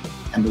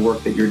there, and the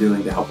work that you're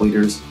doing to help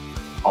leaders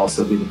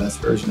also be the best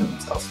version of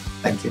themselves.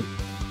 Thank you.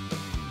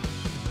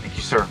 Thank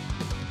you, sir.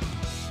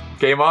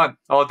 Game on.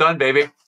 All done, baby.